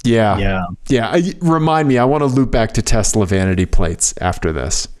 Remind me, I want to loop back to Tesla vanity plates after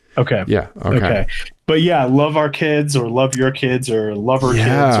this. Okay. Yeah. Okay. But yeah, love our kids or love your kids or love our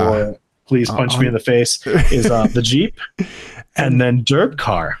kids or please punch me in the face, is the Jeep, and then Dirt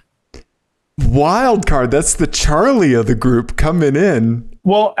Car. Wild card. That's the Charlie of the group coming in.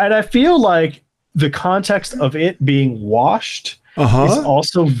 Well, and I feel like the context of it being washed is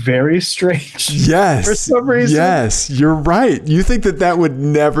also very strange. Yes. For some reason. Yes, you're right. You think that would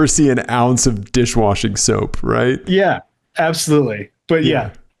never see an ounce of dishwashing soap, right? Yeah, absolutely. But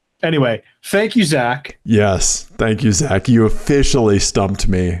yeah. Anyway, thank you, Zach. Yes. Thank you, Zach. You officially stumped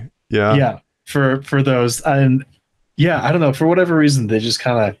me. Yeah. Yeah. For those. And yeah, I don't know. For whatever reason, they just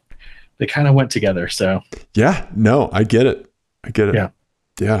kind of went together. So yeah, no, I get it. Yeah.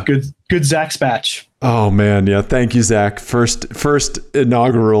 Yeah. Good Zach Spatch. Oh man. Yeah. Thank you, Zach. First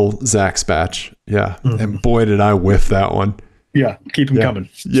inaugural Zach Spatch. Yeah. Mm-hmm. And boy, did I whiff that one. Yeah. Keep them coming.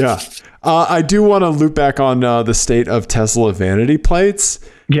 Yeah. I do want to loop back on the state of Tesla vanity plates.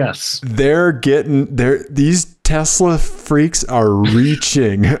 Yes. These Tesla freaks are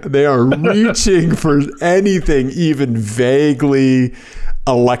reaching. They are reaching for anything even vaguely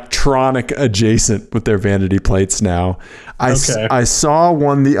electronic adjacent with their vanity plates now. I saw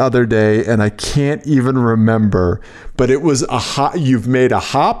one the other day and I can't even remember, but it was you've made a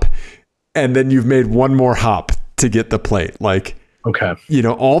hop and then you've made one more hop to get the plate. Like, all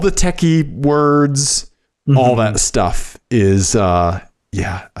the techie words, all that stuff is, I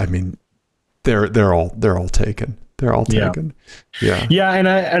mean, they're all taken. They're all taken. Yeah. Yeah.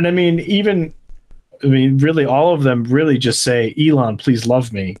 And I mean, really, all of them really just say, Elon, please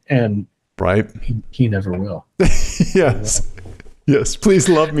love me. And right. He never will. Yes. Yes. Please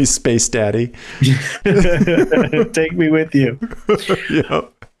love me, Space Daddy. Take me with you. Yeah.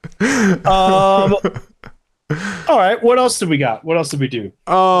 All right. What else did we got? What else did we do?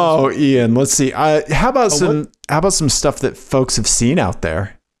 Oh, Ian, let's see. How about some stuff that folks have seen out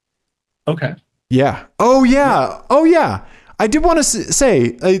there? Okay. Yeah. Oh yeah. I did want to say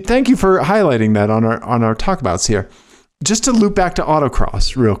thank you for highlighting that on our talkabouts here. Just to loop back to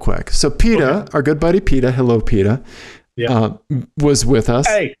autocross real quick. So PETA, our good buddy PETA, hello PETA, was with us.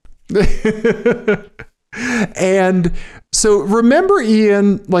 Hey. And so remember,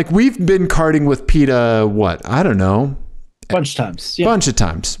 Ian, like we've been karting with PETA, what? I don't know. Bunch of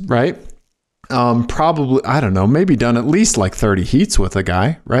times, right? Probably, I don't know, maybe done at least like 30 heats with a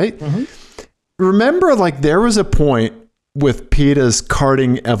guy, right? Mm-hmm. Remember, like there was a point with PETA's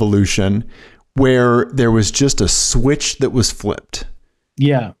karting evolution where there was just a switch that was flipped.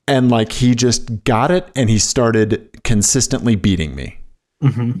 Yeah. And like he just got it and he started consistently beating me.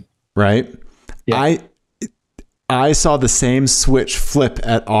 Mm-hmm. Right? Yeah. I saw the same switch flip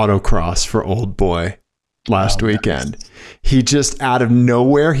at autocross for Old Boy last weekend. Nice. He just out of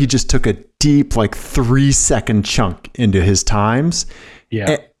nowhere, he just took a deep, like 3-second chunk into his times.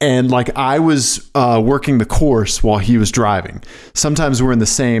 Yeah. And like I was working the course while he was driving. Sometimes we're in the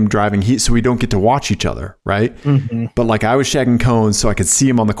same driving heat, so we don't get to watch each other, right? Mm-hmm. But like I was shagging cones so I could see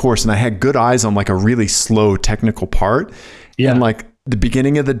him on the course, and I had good eyes on like a really slow technical part. Yeah. And like the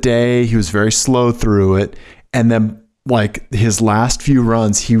beginning of the day, he was very slow through it. And then like his last few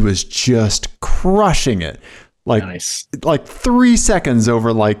runs, he was just crushing it. Like, nice. Like 3 seconds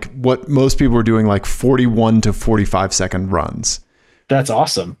over like what most people were doing, like 41 to 45 second runs. That's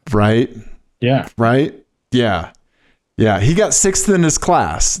awesome. Right? Yeah. Right? Yeah. Yeah. He got 6th in his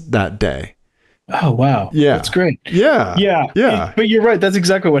class that day. Oh, wow. Yeah. That's great. Yeah. Yeah. Yeah. But you're right. That's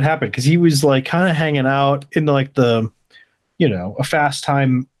exactly what happened. Cause he was like kind of hanging out in like a fast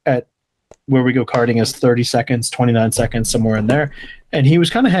time at where we go karting is 30 seconds, 29 seconds, somewhere in there. And he was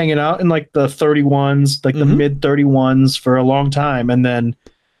kind of hanging out in like the 31s, like the mid 31s for a long time. And then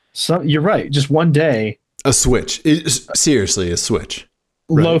you're right. Just one day. A switch. Seriously, a switch.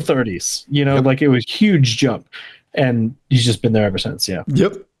 Right. Low 30s, yep. Like it was huge jump. And he's just been there ever since. Yeah.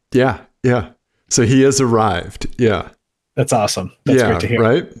 Yep. Yeah. Yeah. So he has arrived. Yeah. That's awesome. That's great to hear.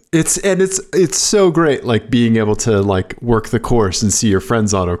 Right. It's so great, like being able to like work the course and see your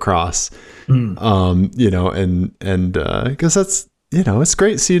friends autocross, and because that's, it's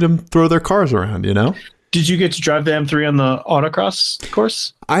great seeing them throw their cars around, Did you get to drive the M3 on the autocross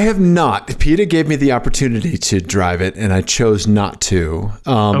course? I have not. PETA gave me the opportunity to drive it, and I chose not to.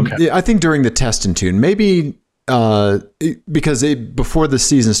 I think during the test and tune, maybe because before the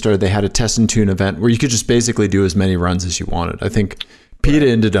season started, they had a test and tune event where you could just basically do as many runs as you wanted. I think PETA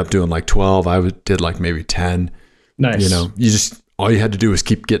ended up doing like 12. I did like maybe 10. Nice. All you had to do was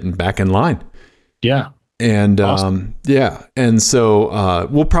keep getting back in line. Yeah. And awesome. And so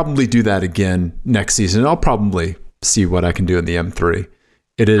we'll probably do that again next season. I'll probably see what I can do in the M3.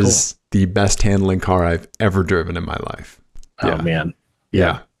 It is the best handling car I've ever driven in my life. Oh man.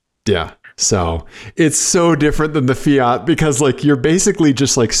 Yeah. So it's so different than the Fiat because like you're basically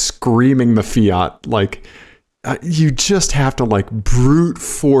just like screaming the Fiat. Like you just have to like brute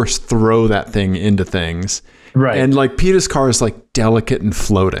force throw that thing into things. Right. And like Peta's car is like delicate and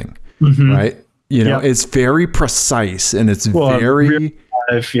floating, right? You know, it's very precise and it's very,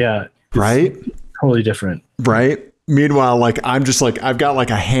 yeah. Right. Totally different. Right. Meanwhile, like I'm just like, I've got like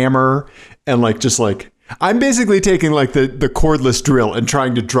a hammer and like, just like, I'm basically taking like the cordless drill and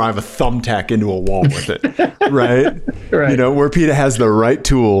trying to drive a thumbtack into a wall with it. Right. Right. You know, where Peta has the right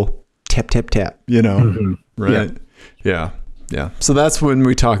tool, tap, tap, tap, you know, right. Yeah. So that's when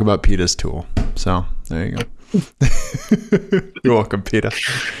we talk about Peta's tool. So there you go. You're welcome, Peta.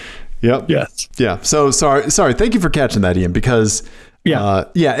 Yep. Yes. Yeah. So sorry. Thank you for catching that, Ian, because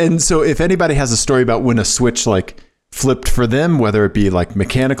and so if anybody has a story about when a switch like flipped for them, whether it be like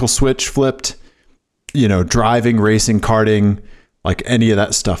mechanical switch flipped, you know, driving, racing, karting, like any of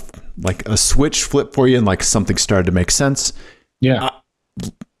that stuff, like a switch flip for you and like something started to make sense. Yeah.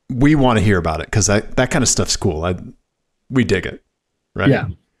 We want to hear about it because that kind of stuff's cool. We dig it. Right.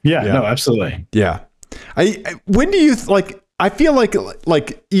 Yeah. No, absolutely. Yeah. When do you like, I feel like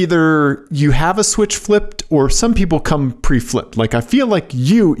either you have a switch flipped or some people come pre-flipped. Like I feel like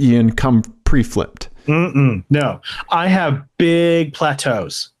you, Ian, come pre-flipped. No, I have big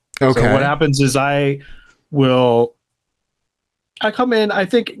plateaus. Okay. So what happens is I come in, I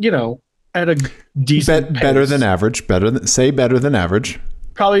think, you know, at a decent pace. Better than average, better than average.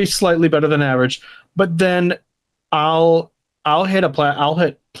 Probably slightly better than average, but then I'll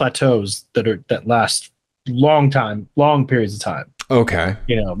hit plateaus that last long periods of time. Okay.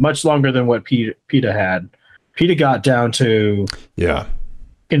 You know, much longer than what Peta had. Peta got down to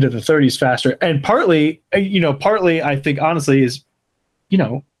into the 30s faster, and partly I think honestly is, you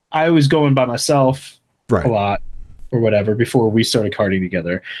know, I was going by myself a lot or whatever before we started karting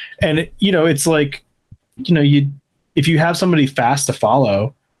together, and you know, it's like, you know, if you have somebody fast to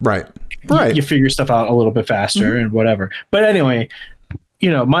follow, right, you figure stuff out a little bit faster and whatever. But anyway, you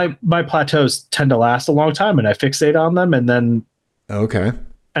know, my plateaus tend to last a long time, and I fixate on them, and then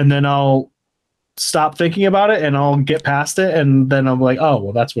I'll stop thinking about it, and I'll get past it, and then I'm like, oh,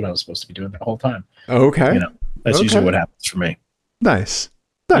 well, that's what I was supposed to be doing the whole time. Okay, you know, that's usually what happens for me. Nice.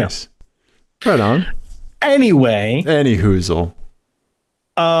 Right on. Anyway, any hoozle.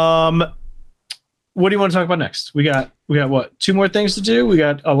 What do you want to talk about next? We got what? 2 more things to do. We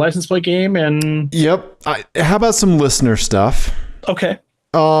got a license plate game and. Yep. How about some listener stuff? Okay.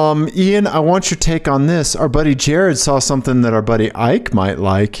 Ian, I want your take on this. Our buddy Jared saw something that our buddy Ike might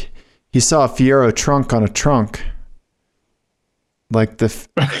like. He saw a Fiero trunk on a trunk. Like a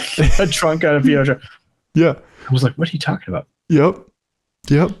trunk on a Fiero trunk. Yeah. I was like, what are you talking about? Yep.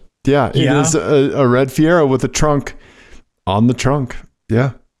 Yeah. It is a red Fiero with a trunk on the trunk.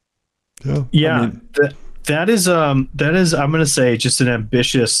 Yeah. Yeah. I mean, that is I'm going to say just an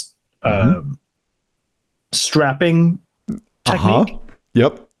ambitious strapping technique.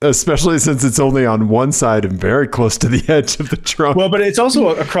 Yep. Especially since it's only on one side and very close to the edge of the trunk. Well, but it's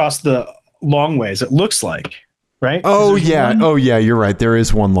also across the long ways, it looks like, right? Oh, yeah. You're right. There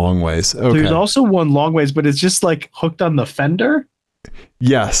is one long ways. Okay. There's also one long ways, but it's just like hooked on the fender.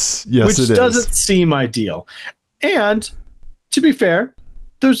 Yes, which doesn't seem ideal. And to be fair,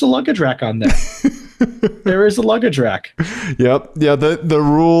 there's a luggage rack on there. There is a luggage rack. Yep. Yeah. The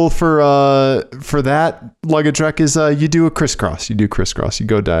rule for that luggage rack is you do a crisscross. You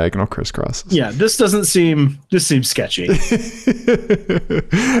go diagonal crisscross. Yeah. This seems sketchy. And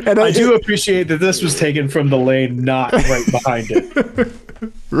I do appreciate that this was taken from the lane, not right behind it.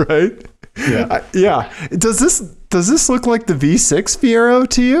 Right. Yeah. Does this look like the V6 Fiero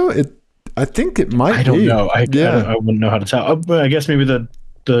to you? I think it might. I don't know. I wouldn't know how to tell. But I guess maybe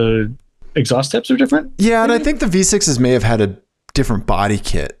the exhaust tips are different. Yeah, maybe? And I think the V6s may have had a different body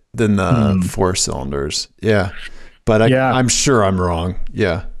kit than the 4-cylinders. Yeah, but I'm sure I'm wrong.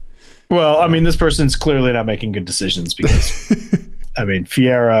 Yeah. Well, I mean, this person's clearly not making good decisions because, I mean,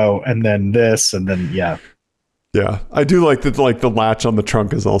 Fiero and then this and then Yeah, I do like that. Like the latch on the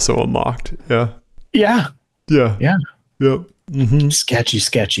trunk is also unlocked. Yeah. Yeah. Yep. Mm-hmm.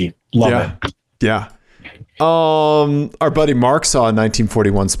 Sketchy. Love it. Yeah. Our buddy Mark saw a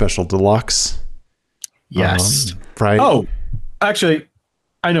 1941 Special Deluxe. Yes. Right. Oh, actually,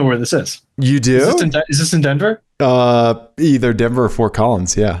 I know where this is. You do? Is this in Denver? Either Denver or Fort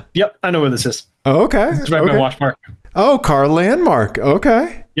Collins. Yeah. Yep. I know where this is. Oh, okay. It's right by Washmark. Oh, car landmark.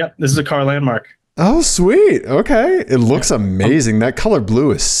 Okay. Yep. This is a car landmark. Oh, sweet. Okay. It looks amazing. That color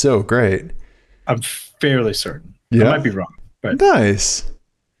blue is so great. I'm fairly certain. I might be wrong, but nice.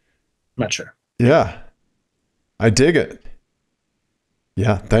 I'm not sure. Yeah. I dig it.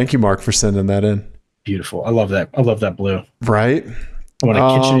 Yeah. Thank you, Mark, for sending that in. Beautiful. I love that. I love that blue. Right. I want a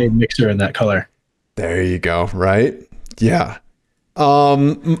KitchenAid mixer in that color. There you go. Right. Yeah.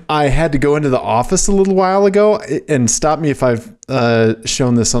 I had to go into the office a little while ago, and stop me if I've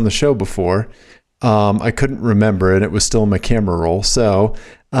shown this on the show before. I couldn't remember, and it was still in my camera roll. So,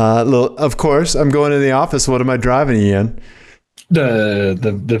 of course, I'm going to the office. What am I driving, Ian?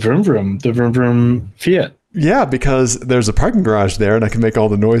 The vroom vroom Fiat. Yeah, because there's a parking garage there, and I can make all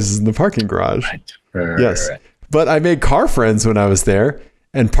the noises in the parking garage. Right. Yes. But I made car friends when I was there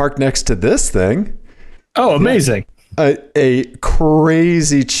and parked next to this thing. Oh, amazing. A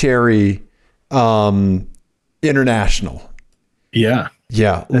crazy cherry International. Yeah.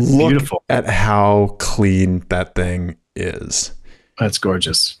 Yeah. That's Look beautiful. at how clean that thing is. That's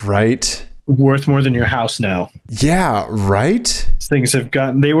gorgeous. Right? Worth more than your house now. Yeah, right? Things have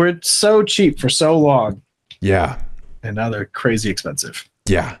gotten, they were so cheap for so long. Yeah. And now they're crazy expensive.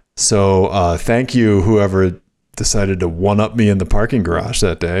 Yeah. So thank you, whoever decided to one-up me in the parking garage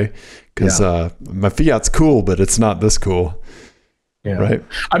that day. Because my Fiat's cool, but it's not this cool. Yeah. Right?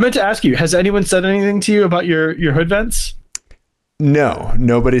 I meant to ask you, has anyone said anything to you about your hood vents? No,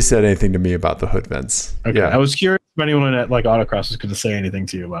 nobody said anything to me about the hood vents. Okay. Yeah. I was curious if anyone at like Autocross was going to say anything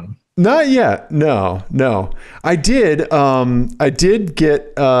to you about them. Not yet. No. I did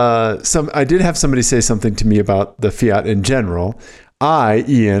get I did have somebody say something to me about the Fiat in general.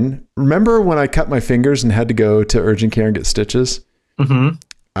 Ian, remember when I cut my fingers and had to go to urgent care and get stitches? Mm-hmm.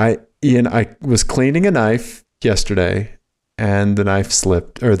 I was cleaning a knife yesterday, and the knife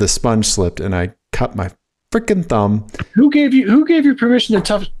slipped, or the sponge slipped, and I cut my freaking thumb. Who gave you permission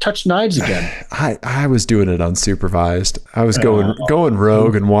to touch knives again? I was doing it unsupervised. I was going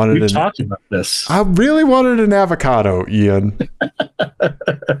rogue and wanted. We talked about this. I really wanted an avocado, Ian.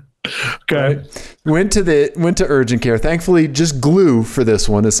 Okay. Went to urgent care. Thankfully, just glue for this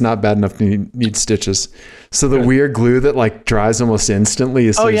one. It's not bad enough to need stitches. So the weird glue that like dries almost instantly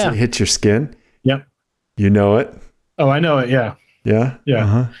as soon as it hits your skin. Yep. You know it. Oh, I know it. Yeah. Yeah. Yeah.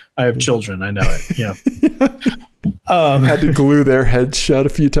 Uh-huh. I have children. I know it. Yeah. Had to glue their heads shut a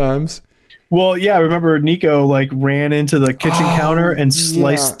few times. Well, yeah. I remember Nico like ran into the kitchen counter and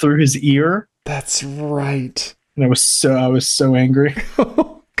sliced through his ear. That's right. And I was so angry.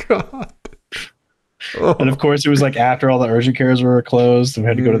 Oh God. Oh. And of course, it was like after all the urgent cares were closed, and we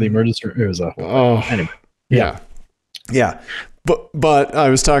had to go to the emergency room. It was a anyway. Yeah. But I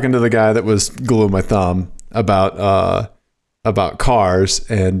was talking to the guy that was gluing my thumb about cars,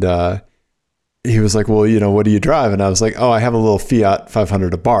 and he was like, "Well, what do you drive?" And I was like, "Oh, I have a little Fiat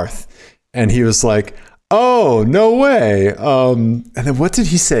 500 Abarth." And he was like, "Oh, no way." And then what did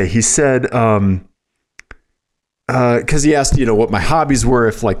he say? He said, because he asked, what my hobbies were,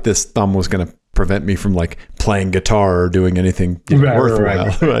 if like this thumb was going to prevent me from like playing guitar or doing anything worthwhile.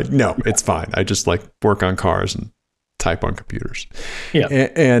 Right. Like, no, it's fine. I just like work on cars and type on computers. Yeah.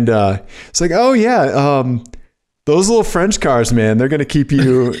 And it's like, oh yeah, those little French cars, man, they're gonna keep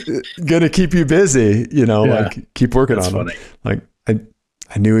you busy. Like keep working on them. Like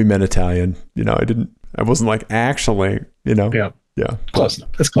I knew he meant Italian. I wasn't like actually. Yeah. Yeah. Close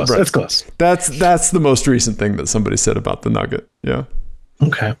enough. That's close. Right. That's close. That's the most recent thing that somebody said about the Nugget. Yeah.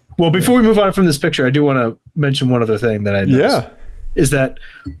 Okay. Well, before we move on from this picture, I do want to mention one other thing that I noticed. Is that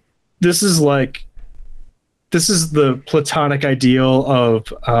this is the platonic ideal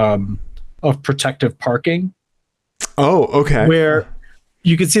of protective parking. Oh, okay. Where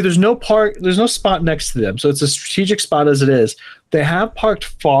you can see there's no spot next to them. So it's a strategic spot as it is. They have parked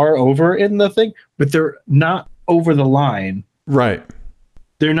far over in the thing, but they're not over the line. Right.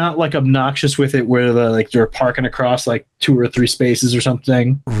 They're not like obnoxious with it where they're parking across like 2 or 3 spaces or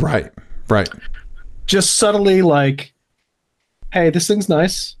something. Right. Just subtly like, hey, this thing's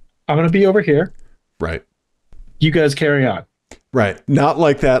nice. I'm going to be over here. Right. You guys carry on. Right. Not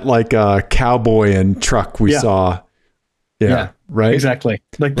like that, like cowboy and truck we saw. Yeah. Right. Exactly.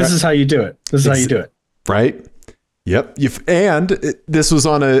 Like this is how you do it. This is how you do it. Right. Yep. This was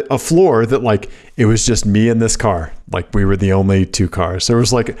on a floor that like, it was just me and this car. Like we were the only 2 cars. There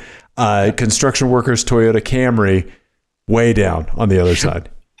was like a construction workers Toyota Camry way down on the other side.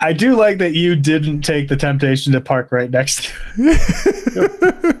 I do like that you didn't take the temptation to park right next to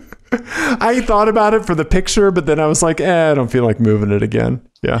it. I thought about it for the picture, but then I was like, I don't feel like moving it again.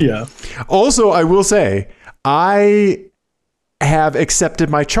 Yeah. Yeah. Also, I will say, I have accepted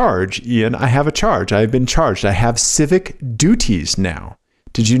my charge, Ian. I have a charge. I've been charged. I have civic duties now.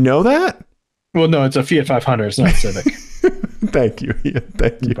 Did you know that? Well, no, it's a Fiat 500. It's not Civic. Thank you, Ian.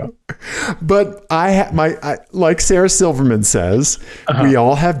 Thank you. But I like Sarah Silverman says, we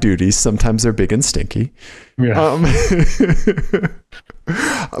all have duties. Sometimes they're big and stinky. Yeah.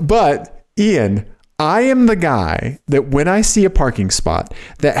 But Ian, I am the guy that when I see a parking spot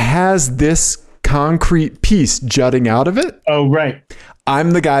that has this concrete piece jutting out of it, Oh, right.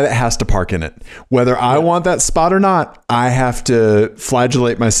 I'm the guy that has to park in it. Whether I want that spot or not, I have to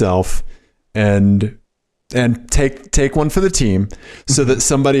flagellate myself and take one for the team so that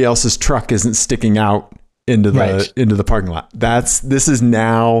somebody else's truck isn't sticking out into the parking lot. This is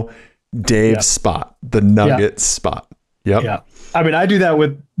now Dave's spot, the Nuggets spot. Yep. Yeah. I mean, I do that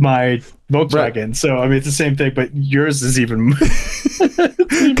with my Volkswagen. Right. So, I mean, it's the same thing, but yours is even,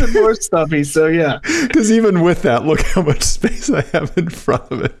 even more stuffy. So, yeah. Because even with that, look how much space I have in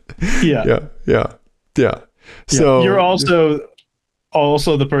front of it. Yeah. So you're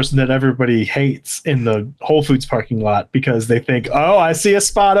also the person that everybody hates in the Whole Foods parking lot because they think, oh, I see a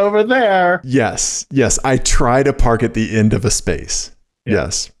spot over there. Yes. I try to park at the end of a space. Yeah.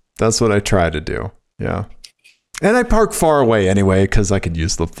 Yes. That's what I try to do. Yeah. And I park far away anyway because I could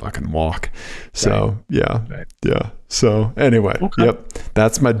use the fucking walk. So, yeah. So, anyway,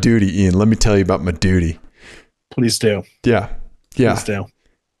 that's my duty, Ian. Let me tell you about my duty. Please do. Yeah. Please do.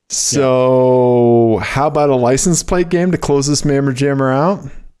 So, how about a license plate game to close this Mammer Jammer out?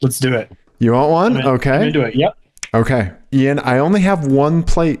 Let's do it. You want one? Okay. I'm gonna do it. Yep. Okay. Ian, I only have one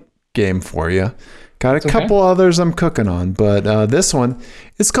plate game for you. Got a couple others I'm cooking on, but this one,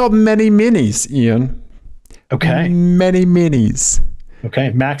 it's called Many Minis, Ian. Okay. Many Minis.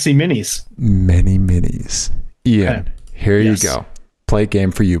 Okay. Maxi Minis. Many Minis. Ian, here you go. Plate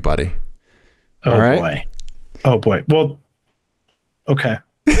game for you, buddy. Oh, all right? Oh, boy. Well, okay.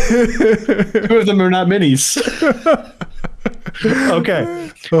 2 of them are not minis. Okay.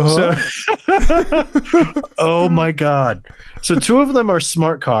 So, oh my God. So 2 of them are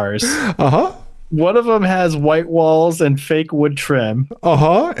smart cars. One of them has white walls and fake wood trim.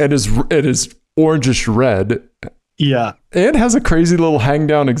 And it is orangish red. Yeah. And has a crazy little hang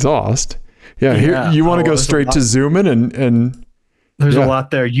down exhaust. Yeah. Here you want to go straight to zooming and there's a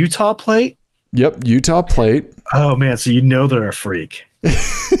lot there. Utah plate? Yep. Utah plate. Oh man. So you know they're a freak.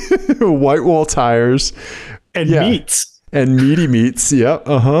 White wall tires. And meats. And meaty meats. Yep.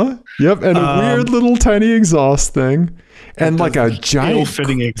 Yep. And a weird little tiny exhaust thing. And like a giant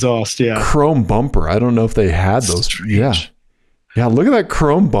fitting exhaust. Yeah. Chrome bumper. I don't know if they had those. Strange. Yeah. Look at that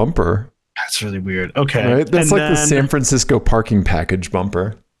chrome bumper. That's really weird. Okay. Right. That's the San Francisco parking package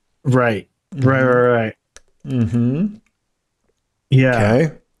bumper. Right. Right. Mm-hmm. Yeah.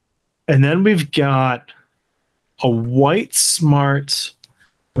 Okay. And then we've got a white Smart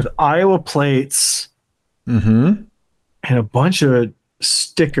with Iowa plates. Mm-hmm. And a bunch of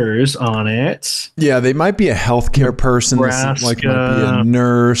stickers on it. Yeah, they might be a healthcare person. Nebraska. Might be a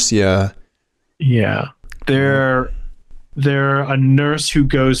nurse. Yeah. Yeah. They're a nurse who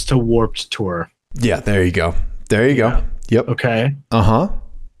goes to Warped Tour. Yeah, there you go. Yep. Okay. All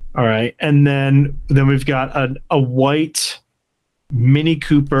right. And then we've got a white Mini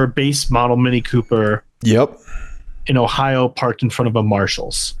Cooper, base model Mini Cooper. Yep. In Ohio, parked in front of a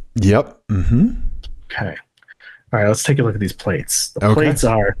Marshall's. Yep. Mm-hmm. Okay. All right, let's take a look at these plates. The plates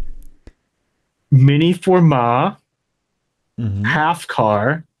are Mini Format, Half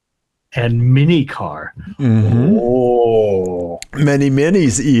Car, and Mini Car. Mm-hmm. Oh. Many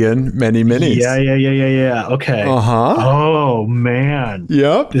minis, Ian. Many minis. Yeah. Okay. Oh, man.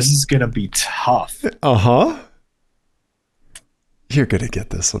 Yep. This is going to be tough. You're going to get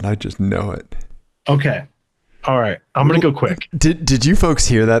this one. I just know it. Okay. All right. I'm going to go quick. Did you folks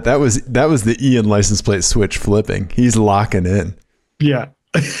hear that? That was the Ian license plate switch flipping. He's locking in. Yeah.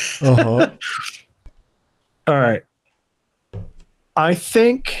 All right. I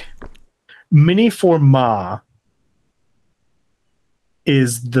think Mini Format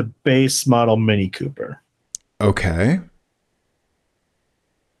is the base model Mini Cooper. Okay.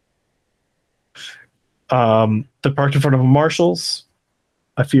 They're parked in front of a Marshall's.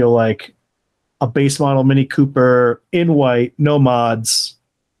 I feel like a base model Mini Cooper in white, no mods.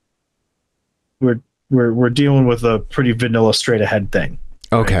 We're dealing with a pretty vanilla straight ahead thing.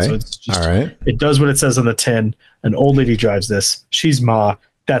 Okay. Right? So it's just, all right. It does what it says on the tin. An old lady drives this. She's Ma.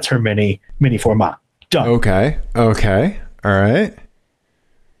 That's her Mini Format. Done. Okay. All right.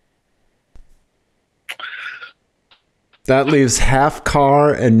 That leaves Half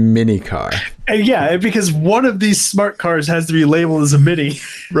Car and Mini Car. And yeah, because one of these smart cars has to be labeled as a Mini.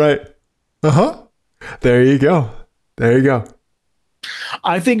 Right. There you go.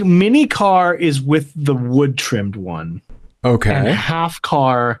 I think Mini Car is with the wood trimmed one. Okay. And Half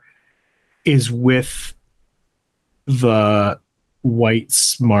Car is with the white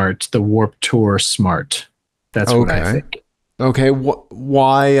Smart, the Warped Tour Smart. That's what I think. Okay.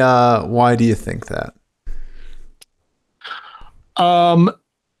 Why do you think that?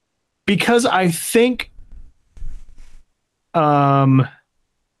 Because I think, I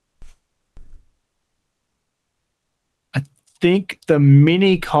think the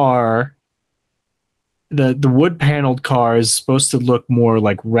mini car, the wood paneled car is supposed to look more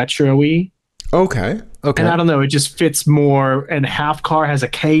like retro-y. Okay. And I don't know, it just fits more. And half car has a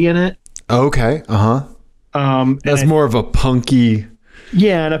K in it. Okay. That's more of a punky.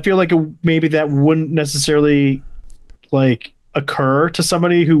 Yeah, and I feel like maybe that wouldn't necessarily like occur to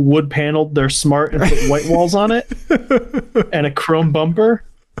somebody who wood paneled their Smart and put white walls on it and a chrome bumper.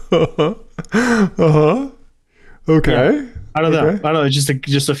 Okay. Yeah. I don't know. It's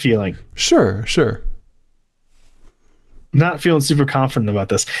just a feeling. Sure. I'm not feeling super confident about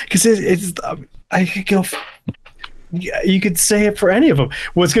this because it's I could go. Yeah, you could say it for any of them.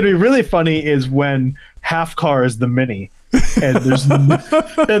 What's going to be really funny is when half car is the Mini, and and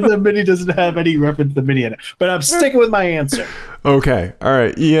the Mini doesn't have any reference to the Mini in it. But I'm sticking with my answer. Okay. All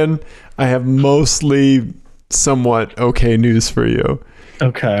right, Ian. I have mostly somewhat okay news for you.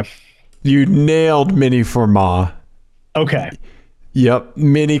 Okay. You nailed Mini Format. Okay. Yep.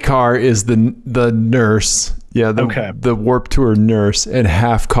 Mini car is the nurse. Yeah. The Warped Tour nurse, and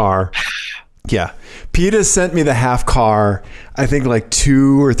half car. Yeah. PETA sent me the half car, I think like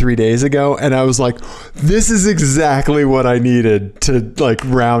 2 or 3 days ago. And I was like, this is exactly what I needed to like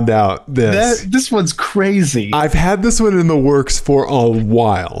round out this. This one's crazy. I've had this one in the works for a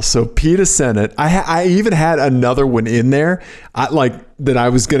while. So PETA sent it. I even had another one in there that I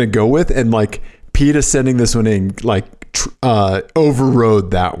was going to go with. And like PETA sending this one in like overrode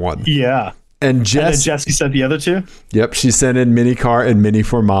that one. Yeah. And Jessie sent the other two? Yep. She sent in Mini car and Mini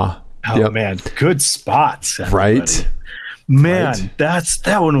Format. Oh man, good spots. Everybody. Right. Man,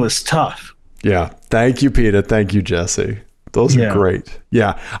 that one was tough. Yeah. Thank you, PETA. Thank you, Jesse. Those are great.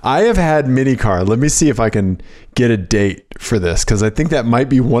 Yeah. I have had Mini car. Let me see if I can get a date for this, because I think that might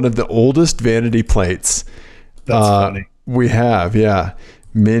be one of the oldest vanity plates. That's funny. We have, yeah.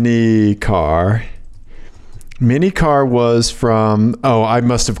 Mini car. Mini car was from, I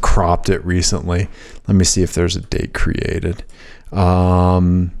must have cropped it recently. Let me see if there's a date created.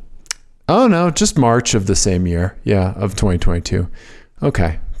 Oh, no, just March of the same year. Yeah, of 2022.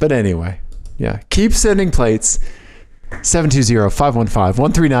 Okay. But anyway, yeah. Keep sending plates.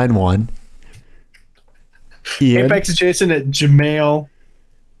 720-515-1391. ApexAdjacent@gmail.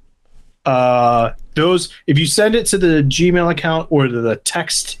 If you send it to the Gmail account or to the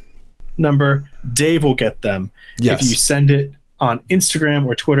text number, Dave will get them. Yes. If you send it on Instagram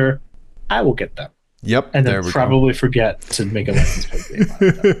or Twitter, I will get them. Yep. And then probably forget to make a license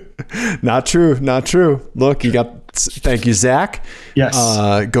plate. Not true. Look, thank you, Zach. Yes.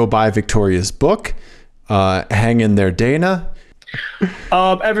 Go buy Victoria's book. Hang in there, Dana.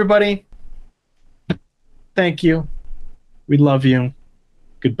 Everybody, thank you. We love you.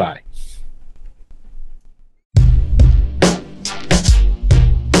 Goodbye.